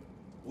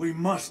 We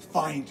must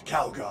find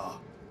Calgar.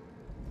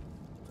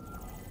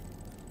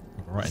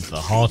 We're right into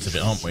the heart of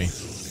it, aren't we? Even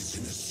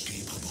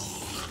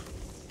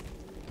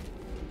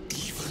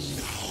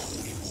now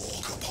we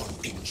walk upon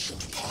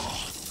ancient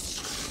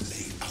paths,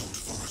 laid out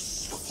for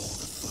us before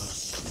the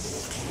first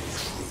mortal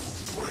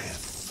true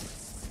breath.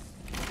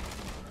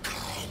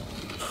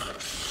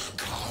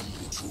 Come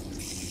to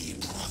me,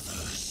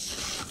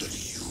 brothers, that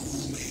you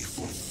may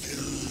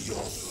fulfill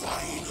your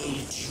final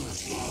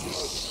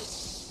duties.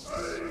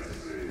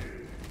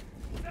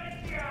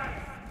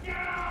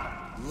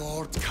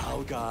 Lord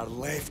Calgar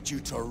left you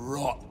to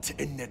rot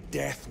in the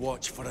Death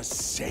Watch for a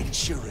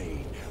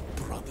century,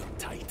 Brother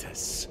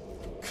Titus.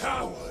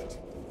 Coward!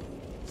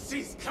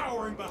 Cease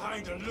cowering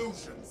behind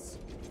illusions.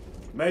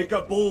 Make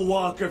a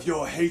bulwark of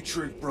your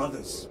hatred,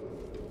 brothers.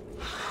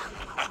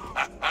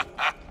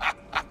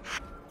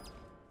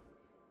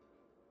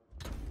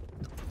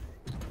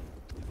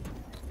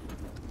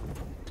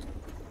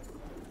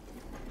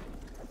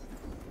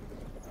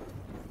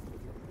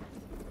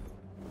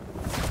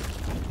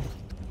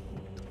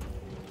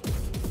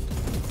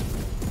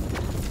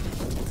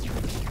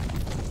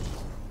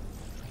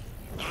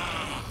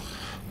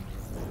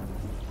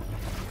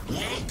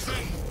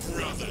 Welcome,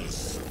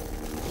 brothers.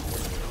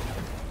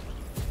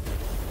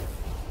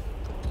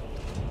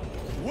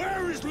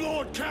 Where is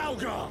Lord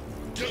Calgar?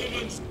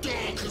 Gilliman's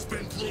dog has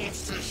been brought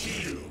to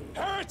heel.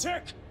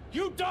 Heretic!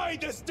 You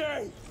died this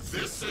day!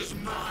 This is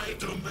my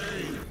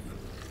domain.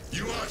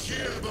 You are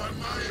here by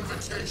my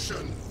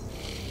invitation.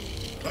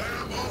 I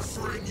am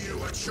offering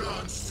you a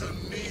chance to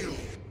kneel.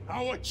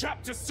 Our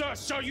chapter, sir,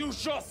 shall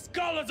use your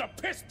skull as a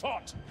piss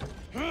pot!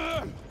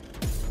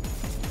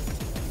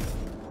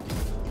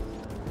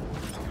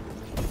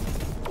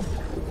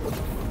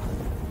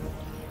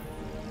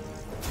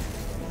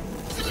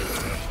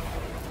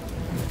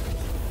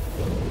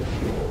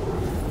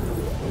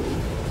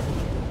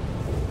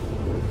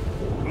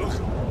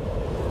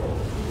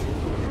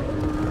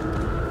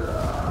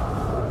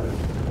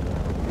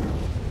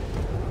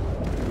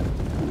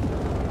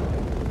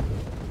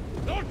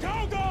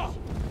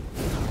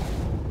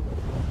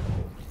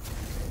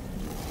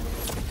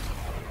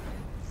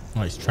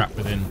 Oh, he's trapped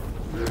within.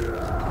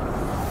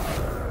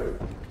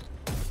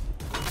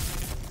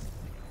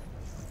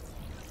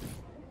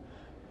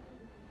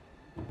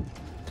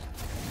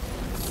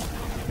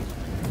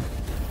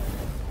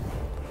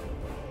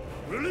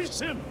 Release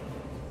him,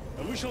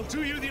 and we shall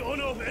do you the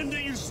honor of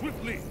ending you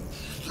swiftly.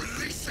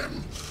 Release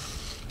him!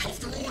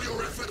 After all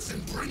your efforts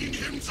in bringing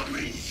him to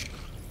me!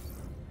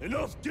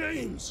 Enough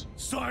games!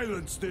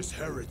 Silence this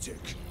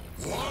heretic!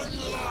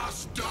 One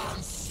last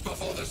dance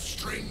before the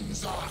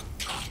strings are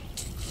cut!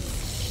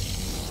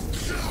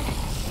 You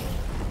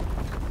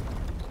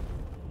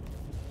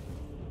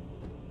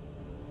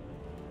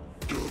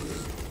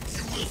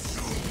will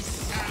soon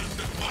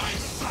stand at my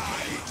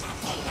side,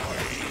 boy!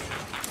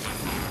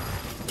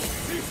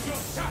 Cease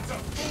your chatter,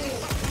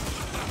 fool!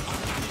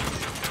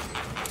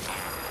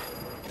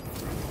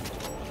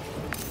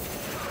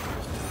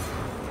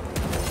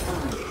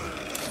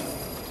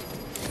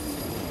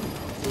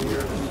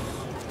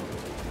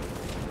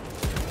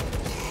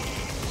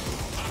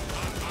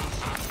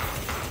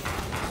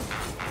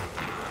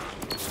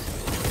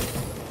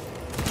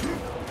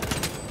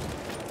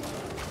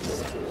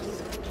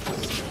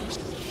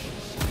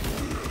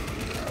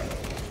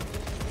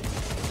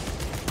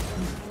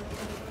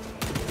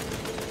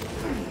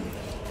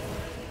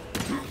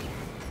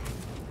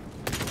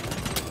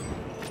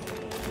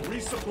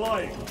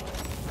 Resupplying.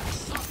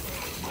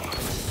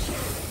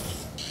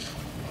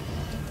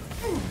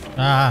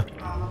 Ah.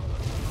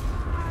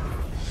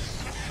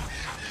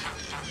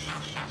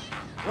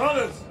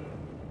 Brothers!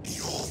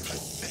 Your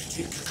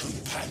pathetic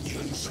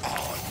companions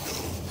are no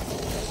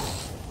more.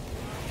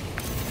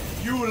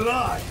 You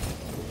lie!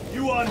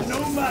 You are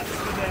no match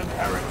for them,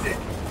 heretic!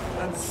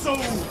 And so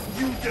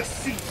you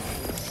deceive!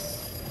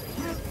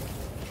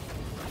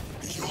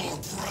 Your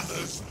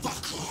brothers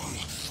buckle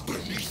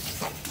beneath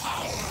the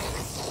power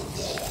of the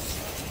war.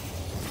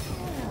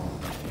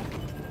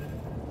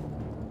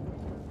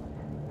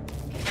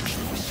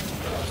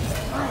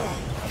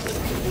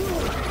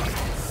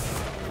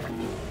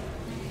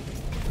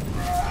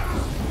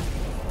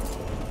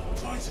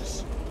 Titus,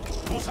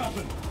 what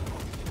happened?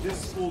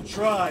 This full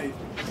tribe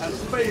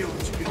has failed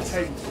to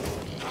contain me.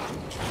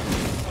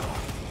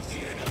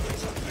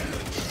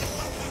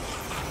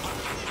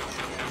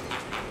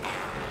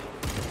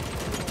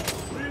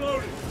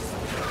 Reloading!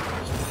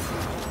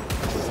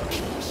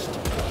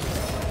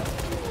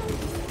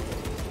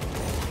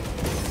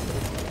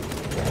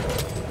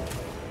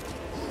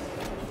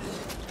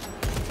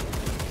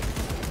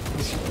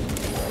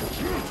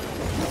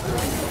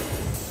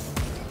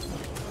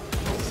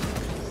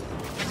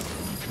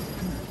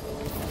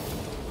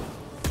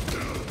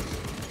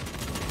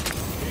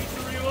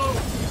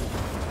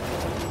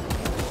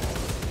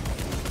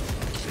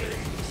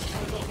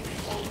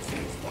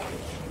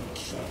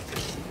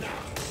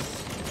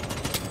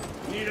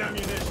 Need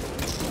ammunition.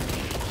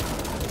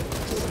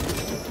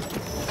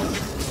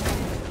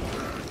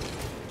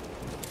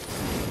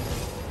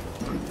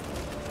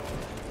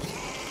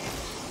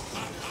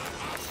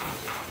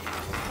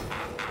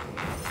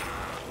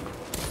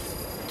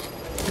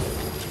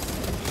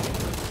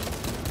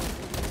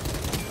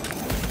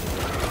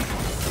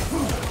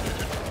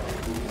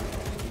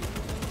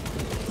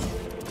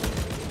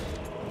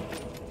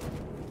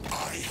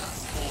 I have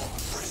more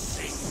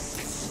pressing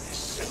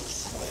business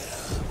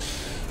elsewhere.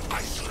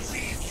 I shall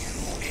leave you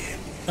in.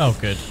 Oh,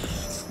 good.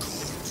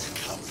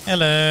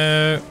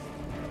 Hello.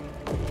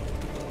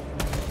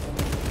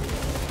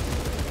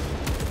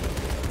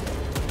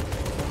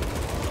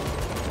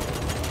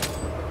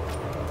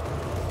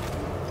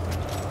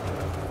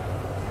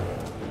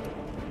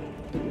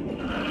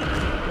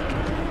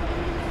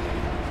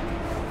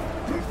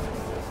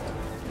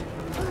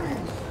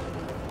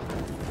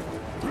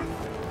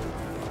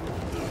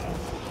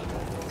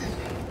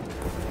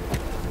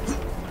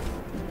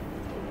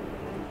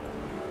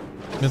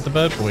 Where'd the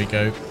bird boy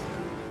go?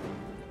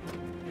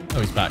 Oh,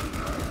 he's back.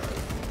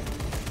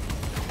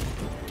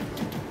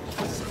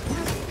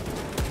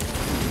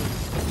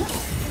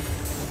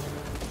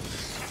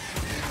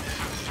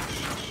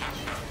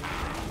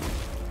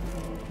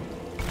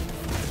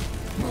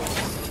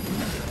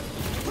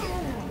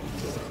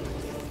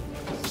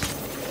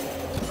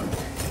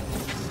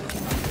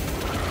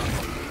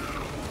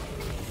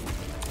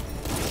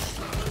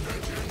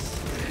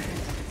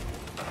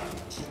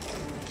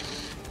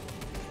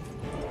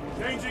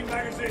 Changing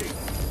magazine.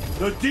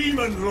 The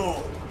Demon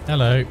Lord.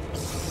 Hello.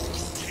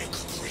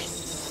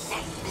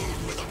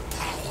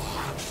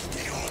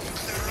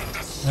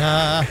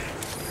 Ah.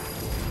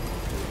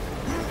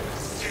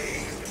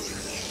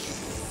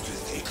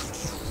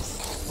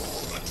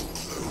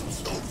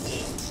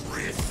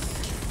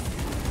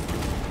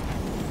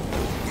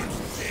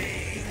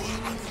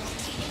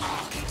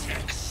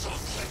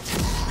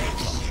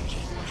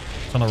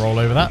 Trying to roll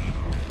over that.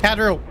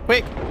 Cadriel,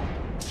 quick!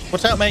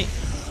 Watch out, mate!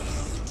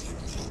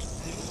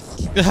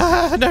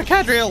 Ah, no,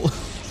 Cadriel!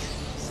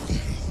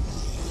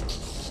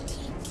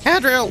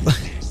 Cadriel!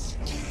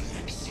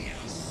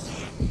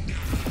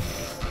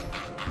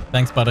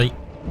 Thanks, buddy.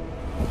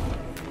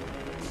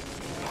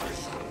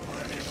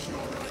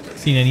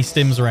 Seen any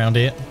stims around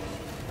here?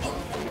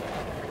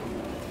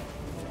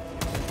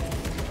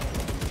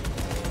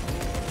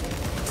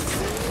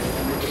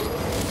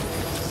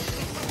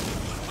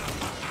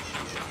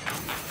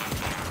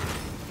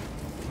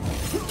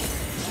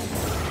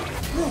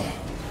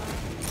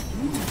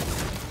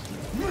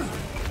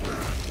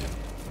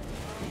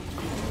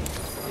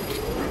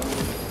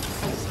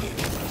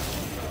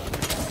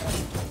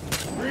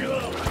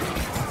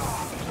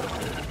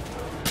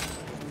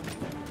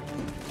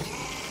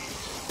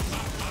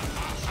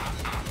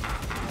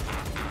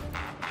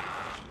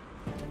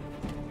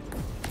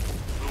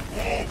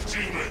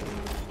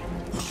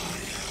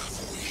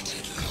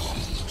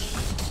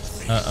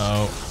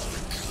 Uh-oh.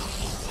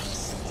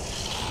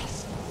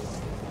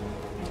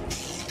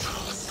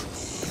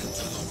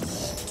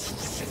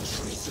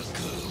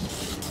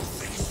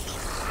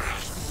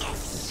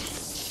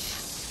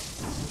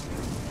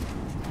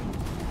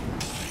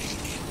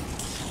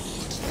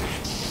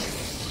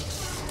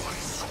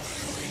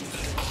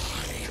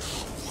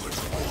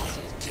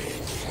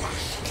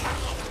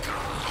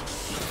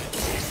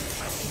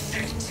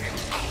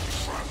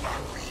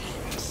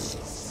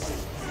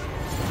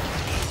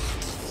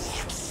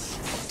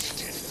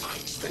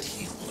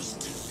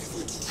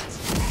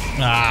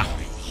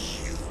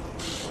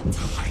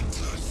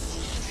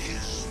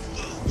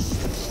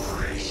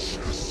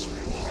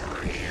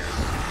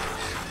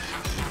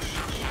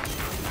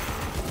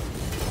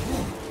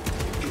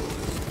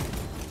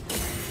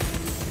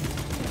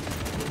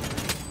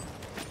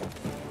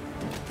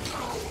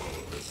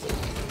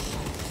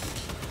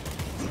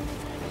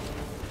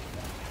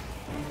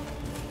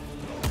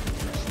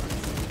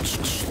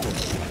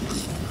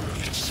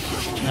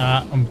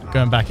 I'm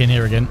going back in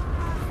here again.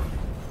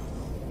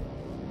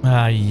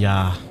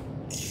 Yeah.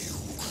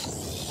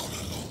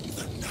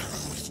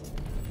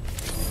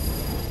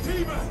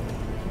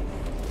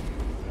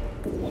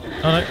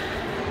 Oh no.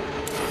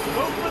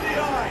 Go for the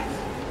eyes!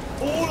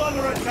 All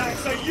other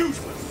attacks are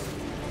useless!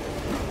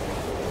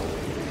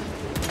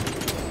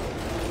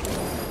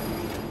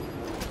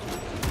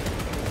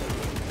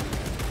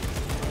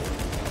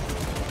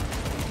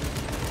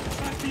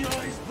 Attack the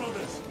eyes,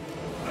 brothers!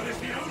 That is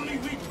the only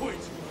weak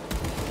point!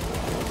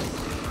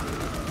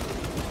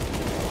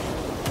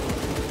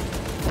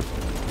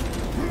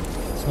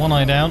 It's one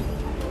eye down.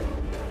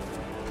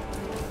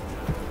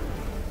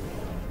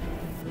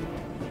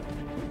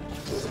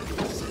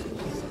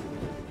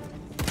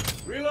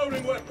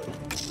 Reloading weapon!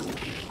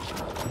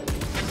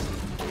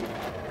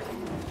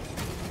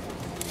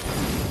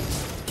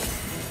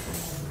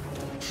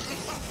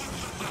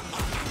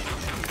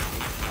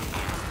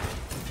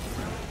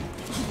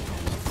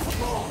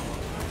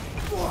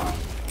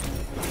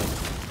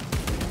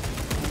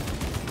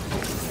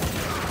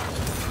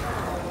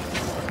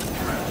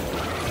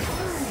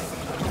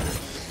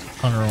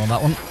 Hunter on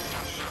that one.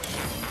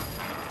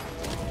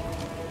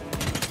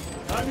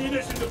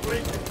 Ammunition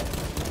depleted.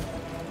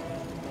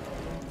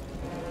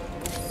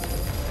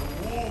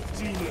 Wolf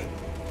demon.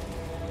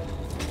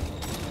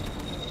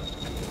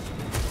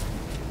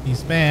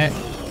 He's back.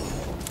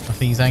 I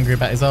think he's angry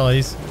about his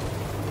eyes.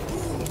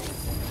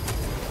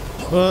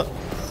 But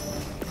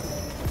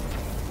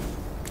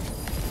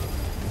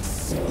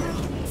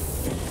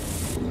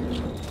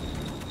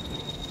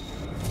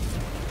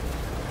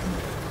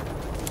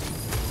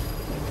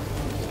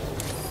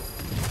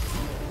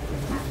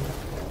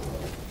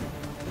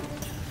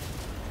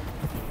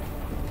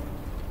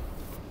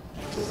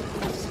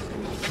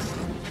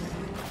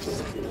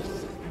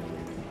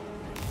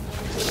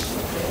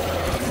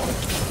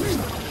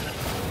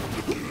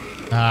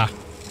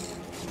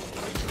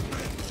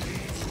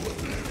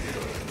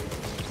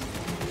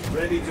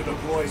Ready to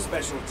deploy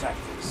special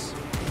tactics.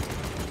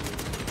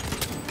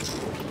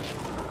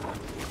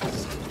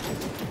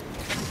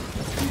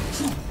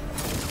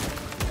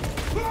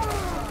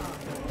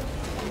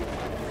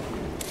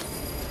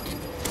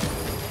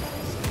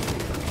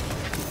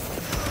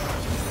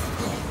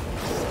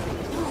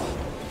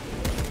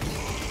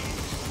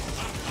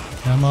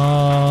 come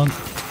on.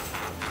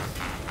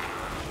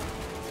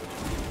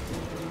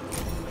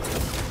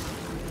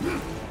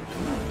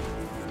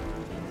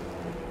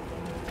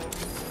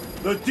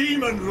 The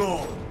Demon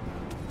Lord!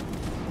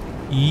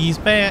 He's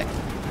back.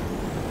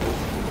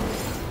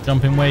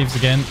 Jumping waves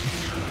again.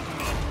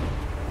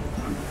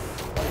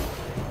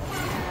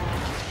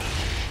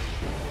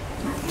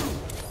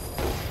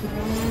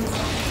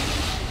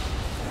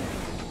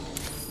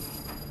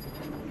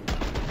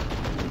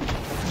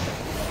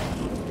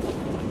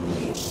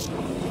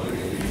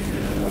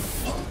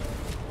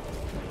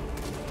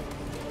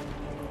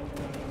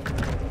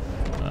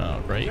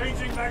 Oh, great.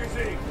 Changing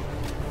magazine!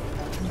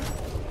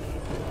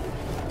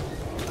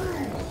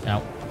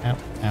 Ow, ow,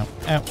 ow,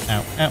 ow,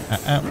 ow, ow, ow,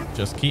 ow.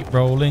 Just keep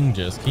rolling,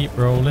 just keep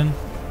rolling.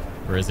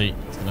 Where is he?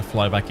 He's gonna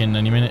fly back in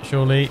any minute,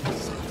 surely.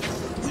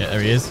 Yeah,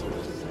 there he is.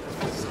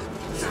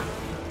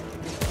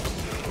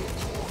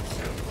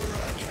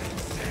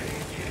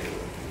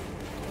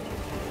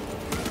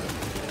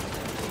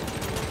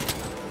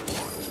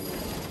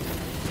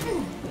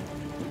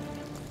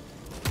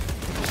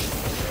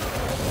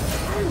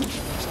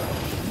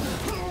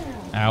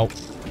 Ow.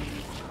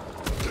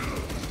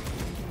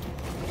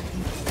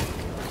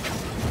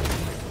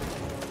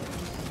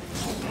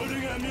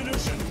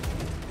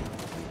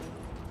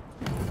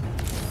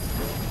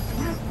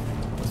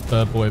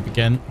 Bird boy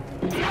again.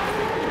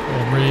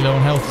 Oh, really low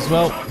on health as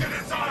well.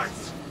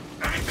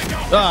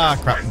 Ah,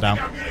 crap, I'm down.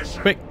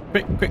 Quick,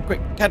 quick, quick, quick.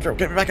 Cadro,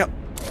 get me back up.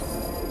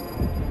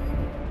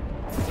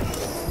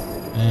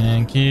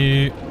 Thank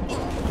you.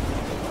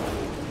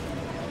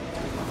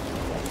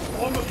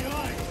 On the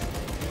eye!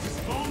 It's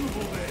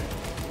vulnerable there!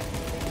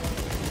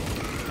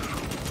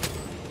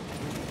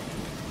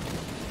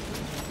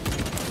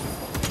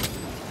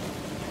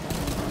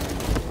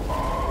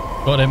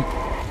 Got him.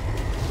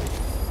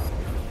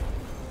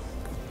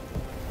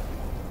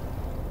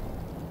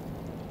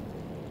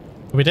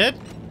 Are we dead?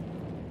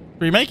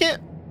 Did we make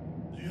it?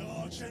 The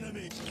arch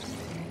enemy.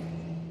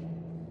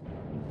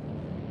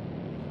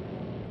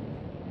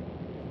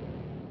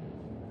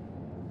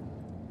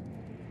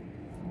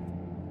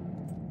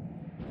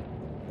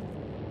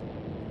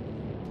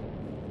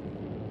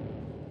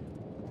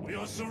 We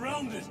are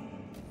surrounded!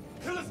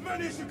 Kill as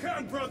many as you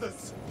can,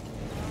 brothers!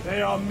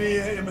 They are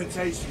mere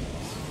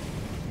imitations.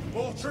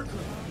 More trickery.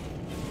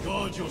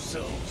 Guard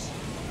yourselves.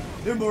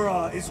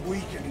 Limbora is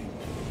weakening.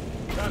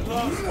 That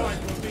last fight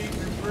will leave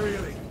him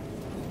freely.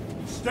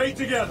 Stay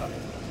together.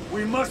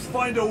 We must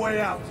find a way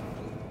out.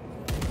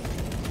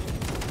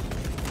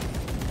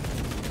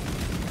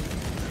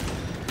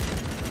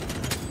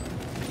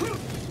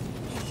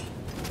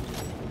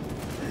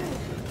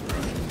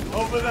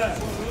 Over there.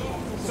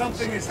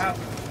 Something is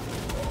happening.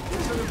 We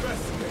should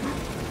investigate.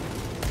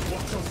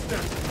 Watch your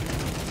step.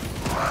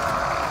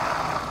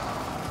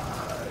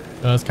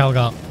 There's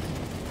Calgar.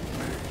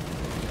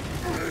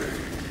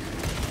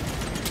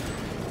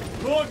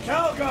 Lord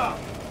Calgar!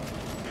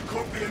 It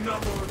could be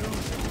another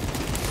illusion.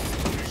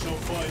 We shall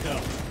find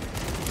out.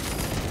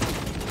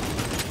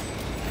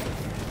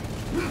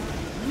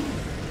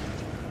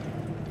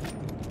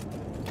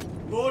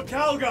 Lord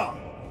Calgar!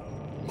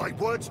 My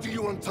words to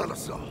you on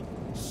Talasar.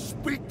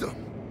 Speak them.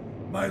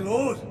 My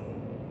lord?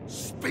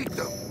 Speak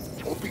them,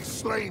 or be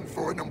slain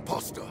for an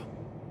impostor.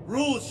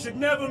 Rules should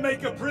never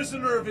make a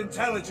prisoner of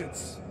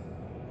intelligence.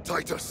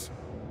 Titus,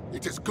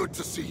 it is good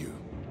to see you.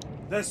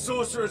 Their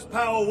sorcerer's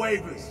power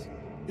wavers.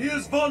 He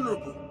is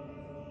vulnerable.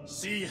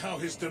 See how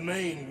his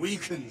domain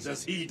weakens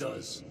as he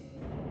does.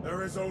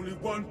 There is only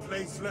one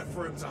place left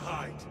for him to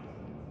hide.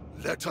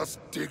 Let us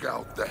dig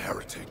out the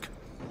heretic.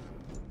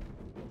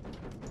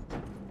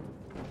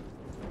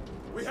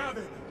 We have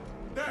him!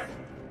 There!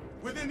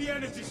 Within the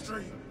energy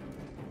stream!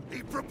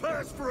 He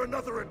prepares for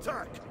another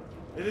attack!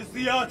 It is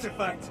the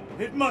artifact.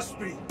 It must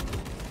be.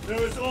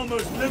 There is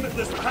almost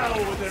limitless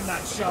power within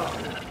that shard.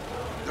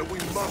 Then we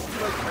must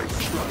make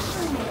haste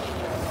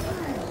rush.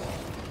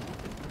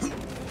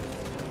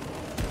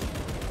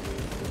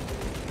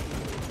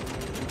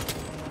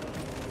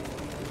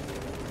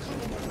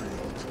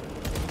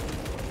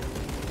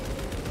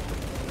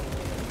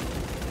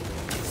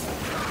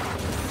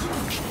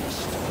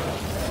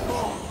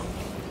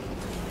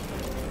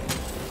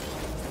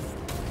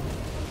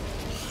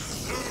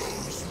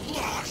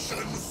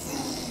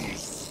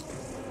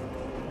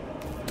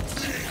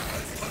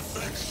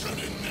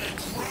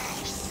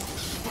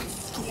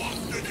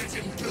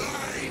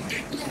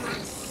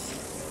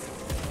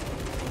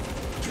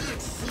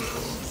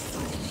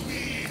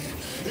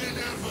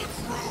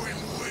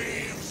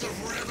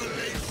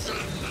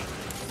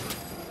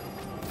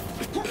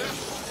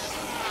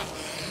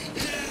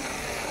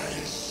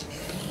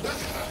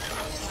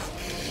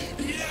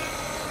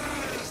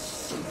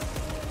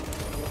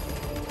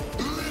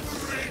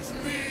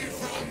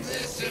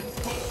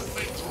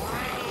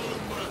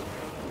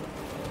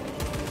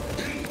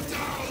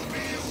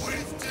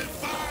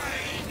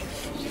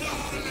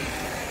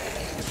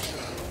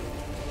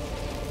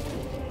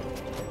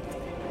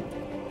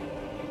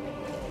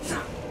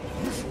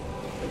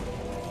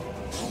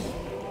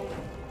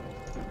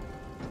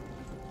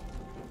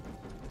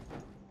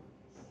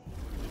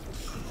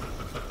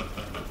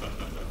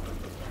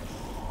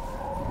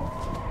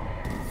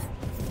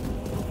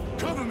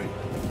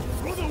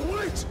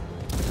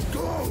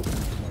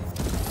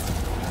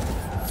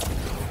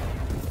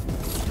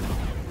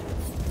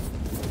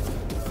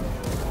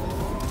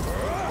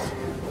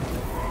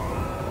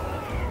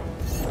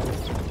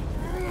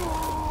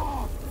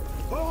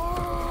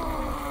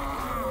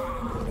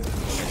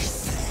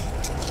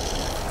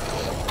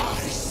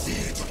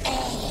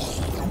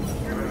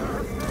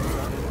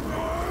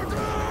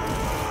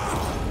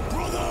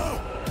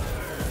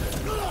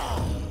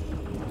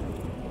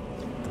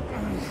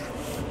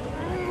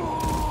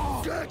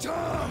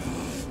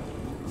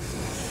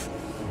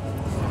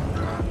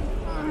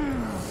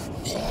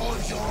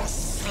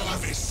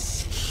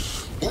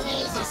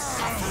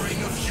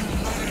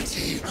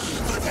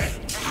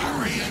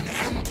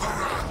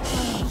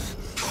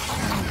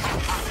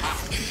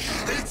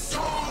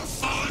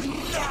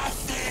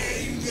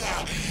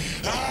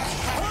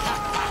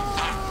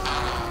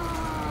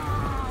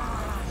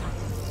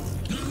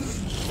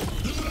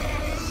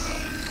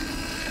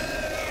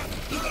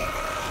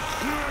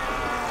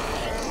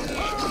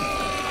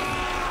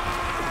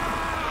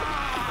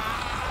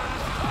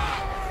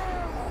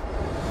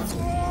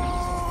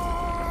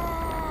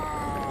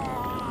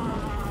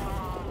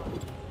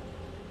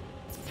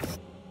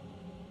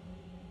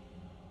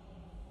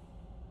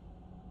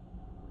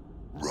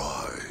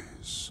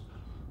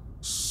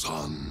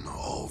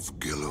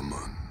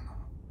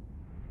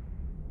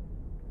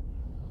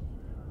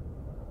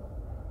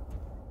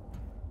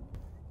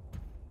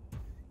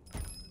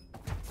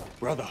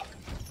 Brother,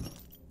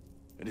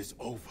 it is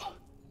over.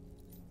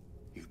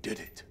 You did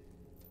it.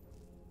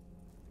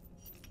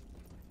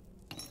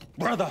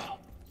 Brother!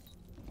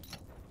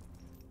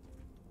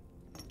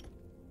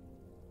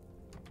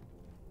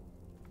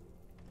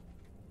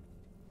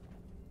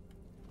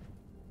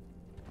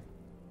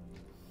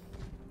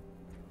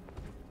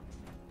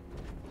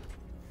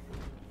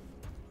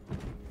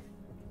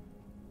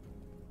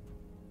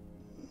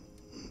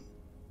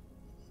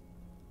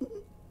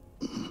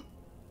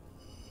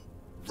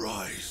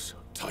 Rise,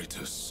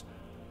 Titus.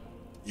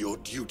 Your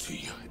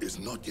duty is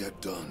not yet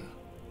done.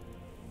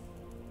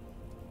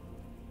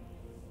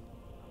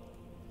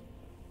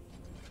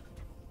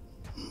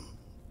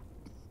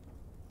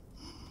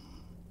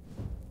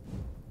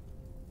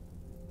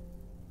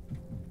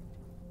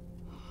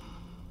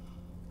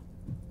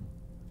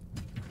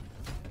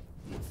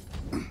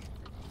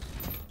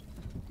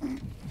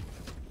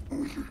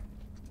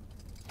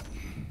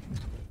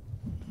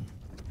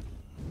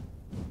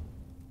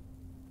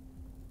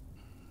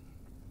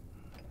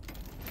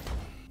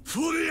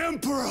 For the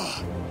Emperor!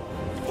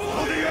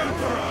 For the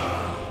Emperor!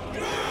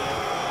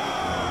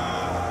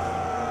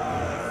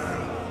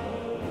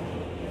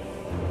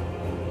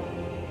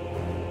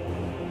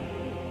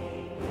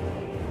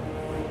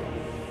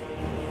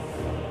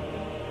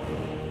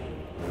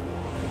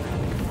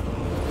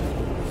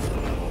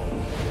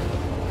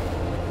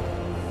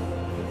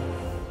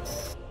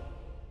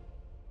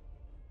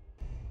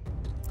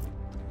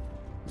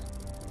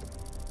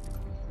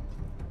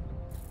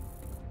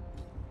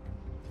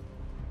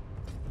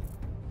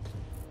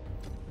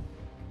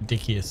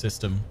 ridiculous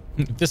system.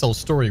 This whole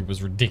story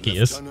was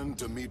ridiculous. Lieutenant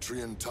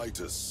Demetrian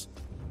Titus,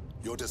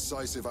 your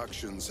decisive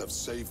actions have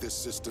saved this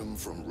system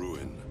from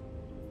ruin.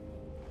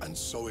 And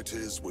so it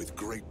is with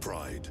great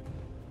pride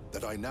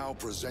that I now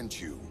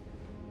present you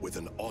with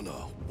an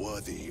honor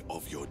worthy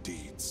of your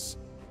deeds.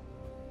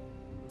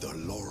 The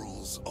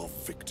laurels of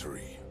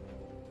victory.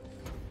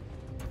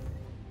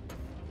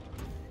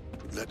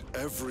 Let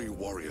every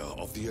warrior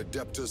of the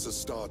Adeptus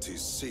Astartes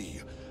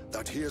see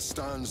that here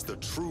stands the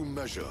true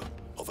measure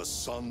of a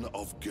son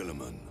of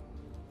Guilliman.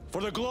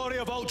 For the glory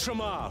of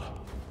Ultramar!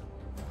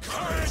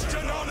 Courage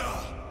and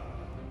honor!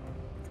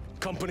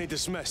 Company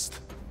dismissed.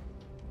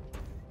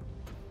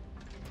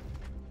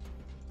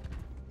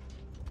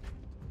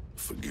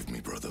 Forgive me,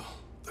 brother,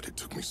 that it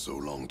took me so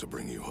long to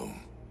bring you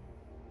home.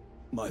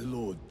 My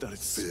lord, that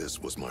is... Fierce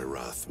was my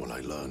wrath when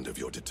I learned of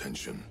your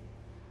detention.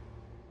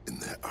 In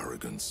their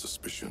arrogant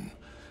suspicion,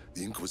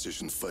 the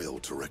Inquisition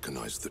failed to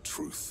recognize the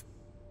truth.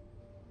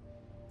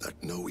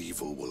 That no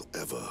evil will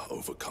ever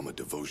overcome a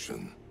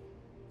devotion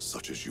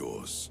such as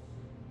yours.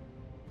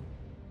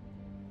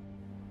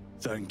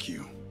 Thank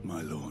you,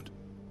 my lord.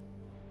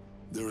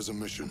 There is a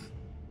mission.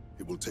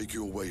 It will take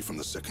you away from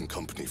the Second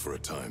Company for a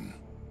time.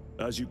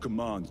 As you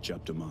command,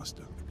 Chapter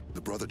Master.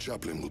 The Brother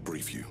Chaplain will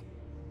brief you.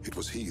 It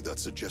was he that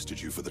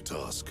suggested you for the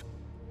task.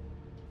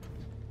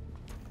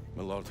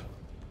 My lord,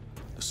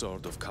 the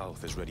Sword of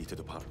Kalth is ready to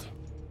depart.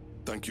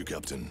 Thank you,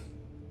 Captain.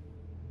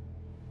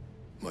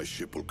 My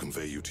ship will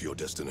convey you to your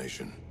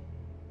destination.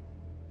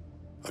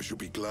 I shall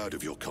be glad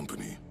of your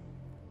company.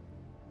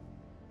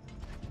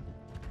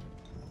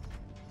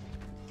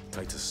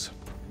 Titus,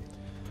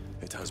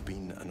 it has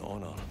been an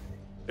honor.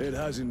 It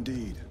has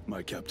indeed,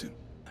 my captain.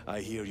 I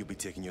hear you'll be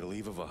taking your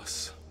leave of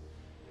us.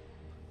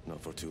 Not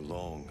for too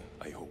long,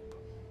 I hope.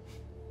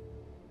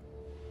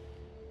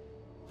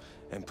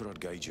 Emperor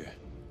guide you.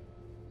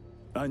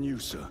 And you,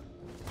 sir.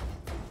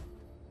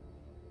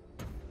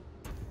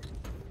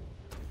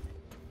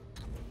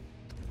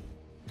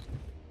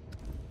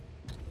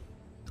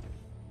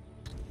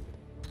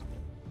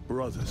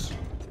 Brothers,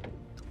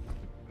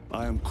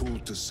 I am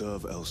called to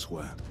serve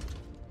elsewhere.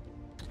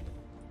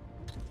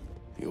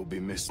 You'll be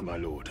missed, my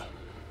lord.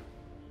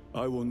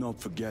 I will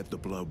not forget the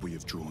blood we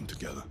have drawn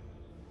together.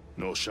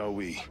 Nor shall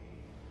we.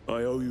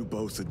 I owe you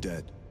both a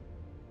debt.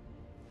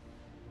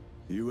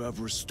 You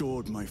have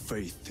restored my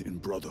faith in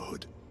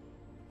brotherhood.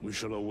 We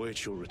shall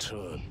await your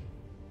return.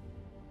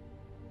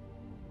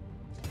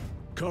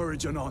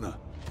 Courage and honor.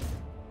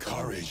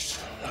 Courage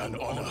and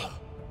honor.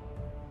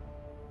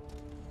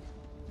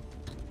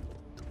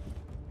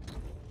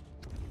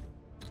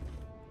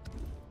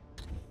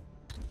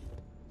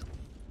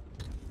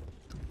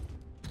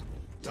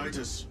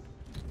 Titus,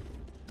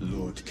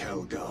 Lord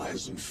Calgar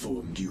has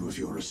informed you of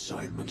your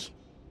assignment.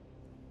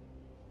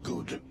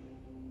 Good.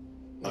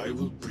 I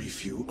will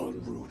brief you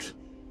en route.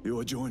 You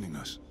are joining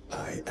us?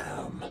 I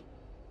am.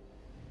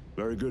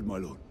 Very good, my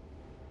lord.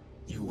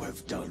 You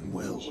have done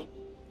well.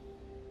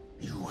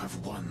 You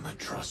have won the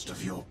trust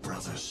of your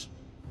brothers.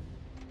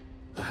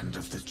 And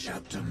of the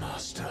Chapter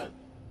Master.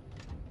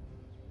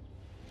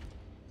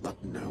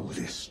 But know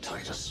this,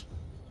 Titus.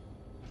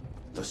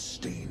 The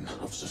stain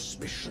of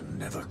suspicion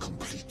never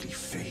completely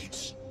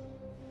fades.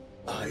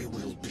 I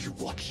will be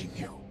watching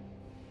you.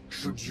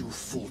 Should you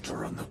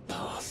falter on the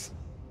path,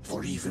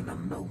 for even a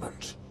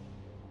moment.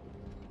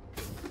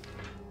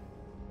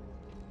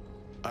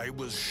 I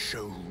will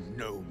show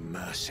no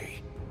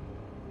mercy.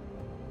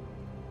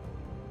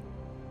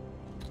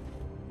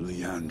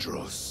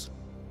 Leandros.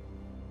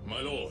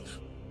 My lord,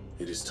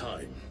 it is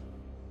time.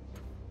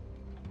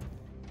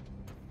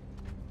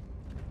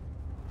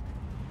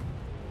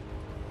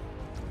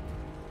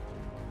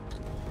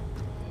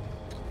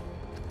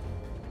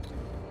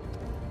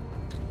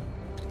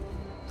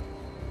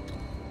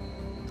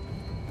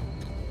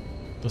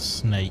 The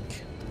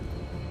snake.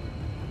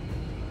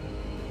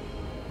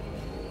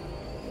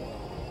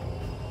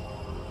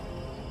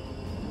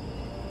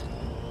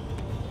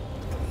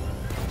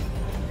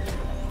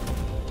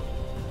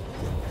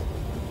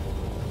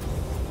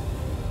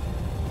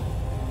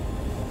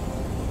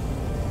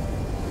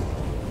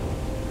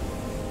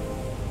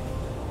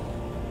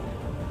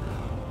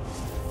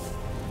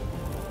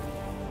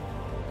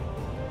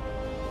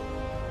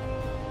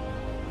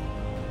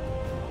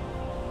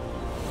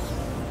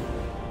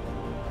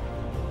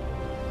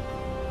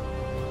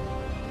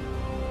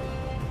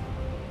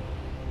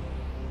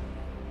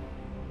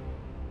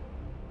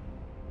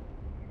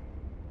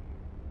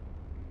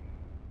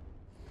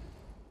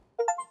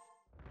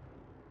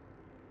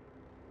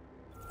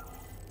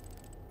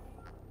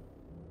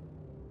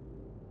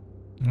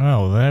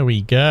 Oh, there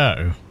we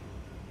go.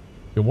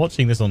 If you're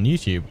watching this on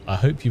YouTube, I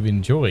hope you've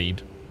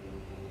enjoyed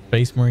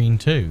Space Marine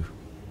 2.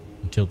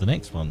 Until the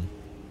next one,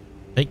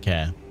 take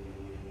care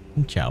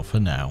and ciao for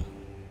now.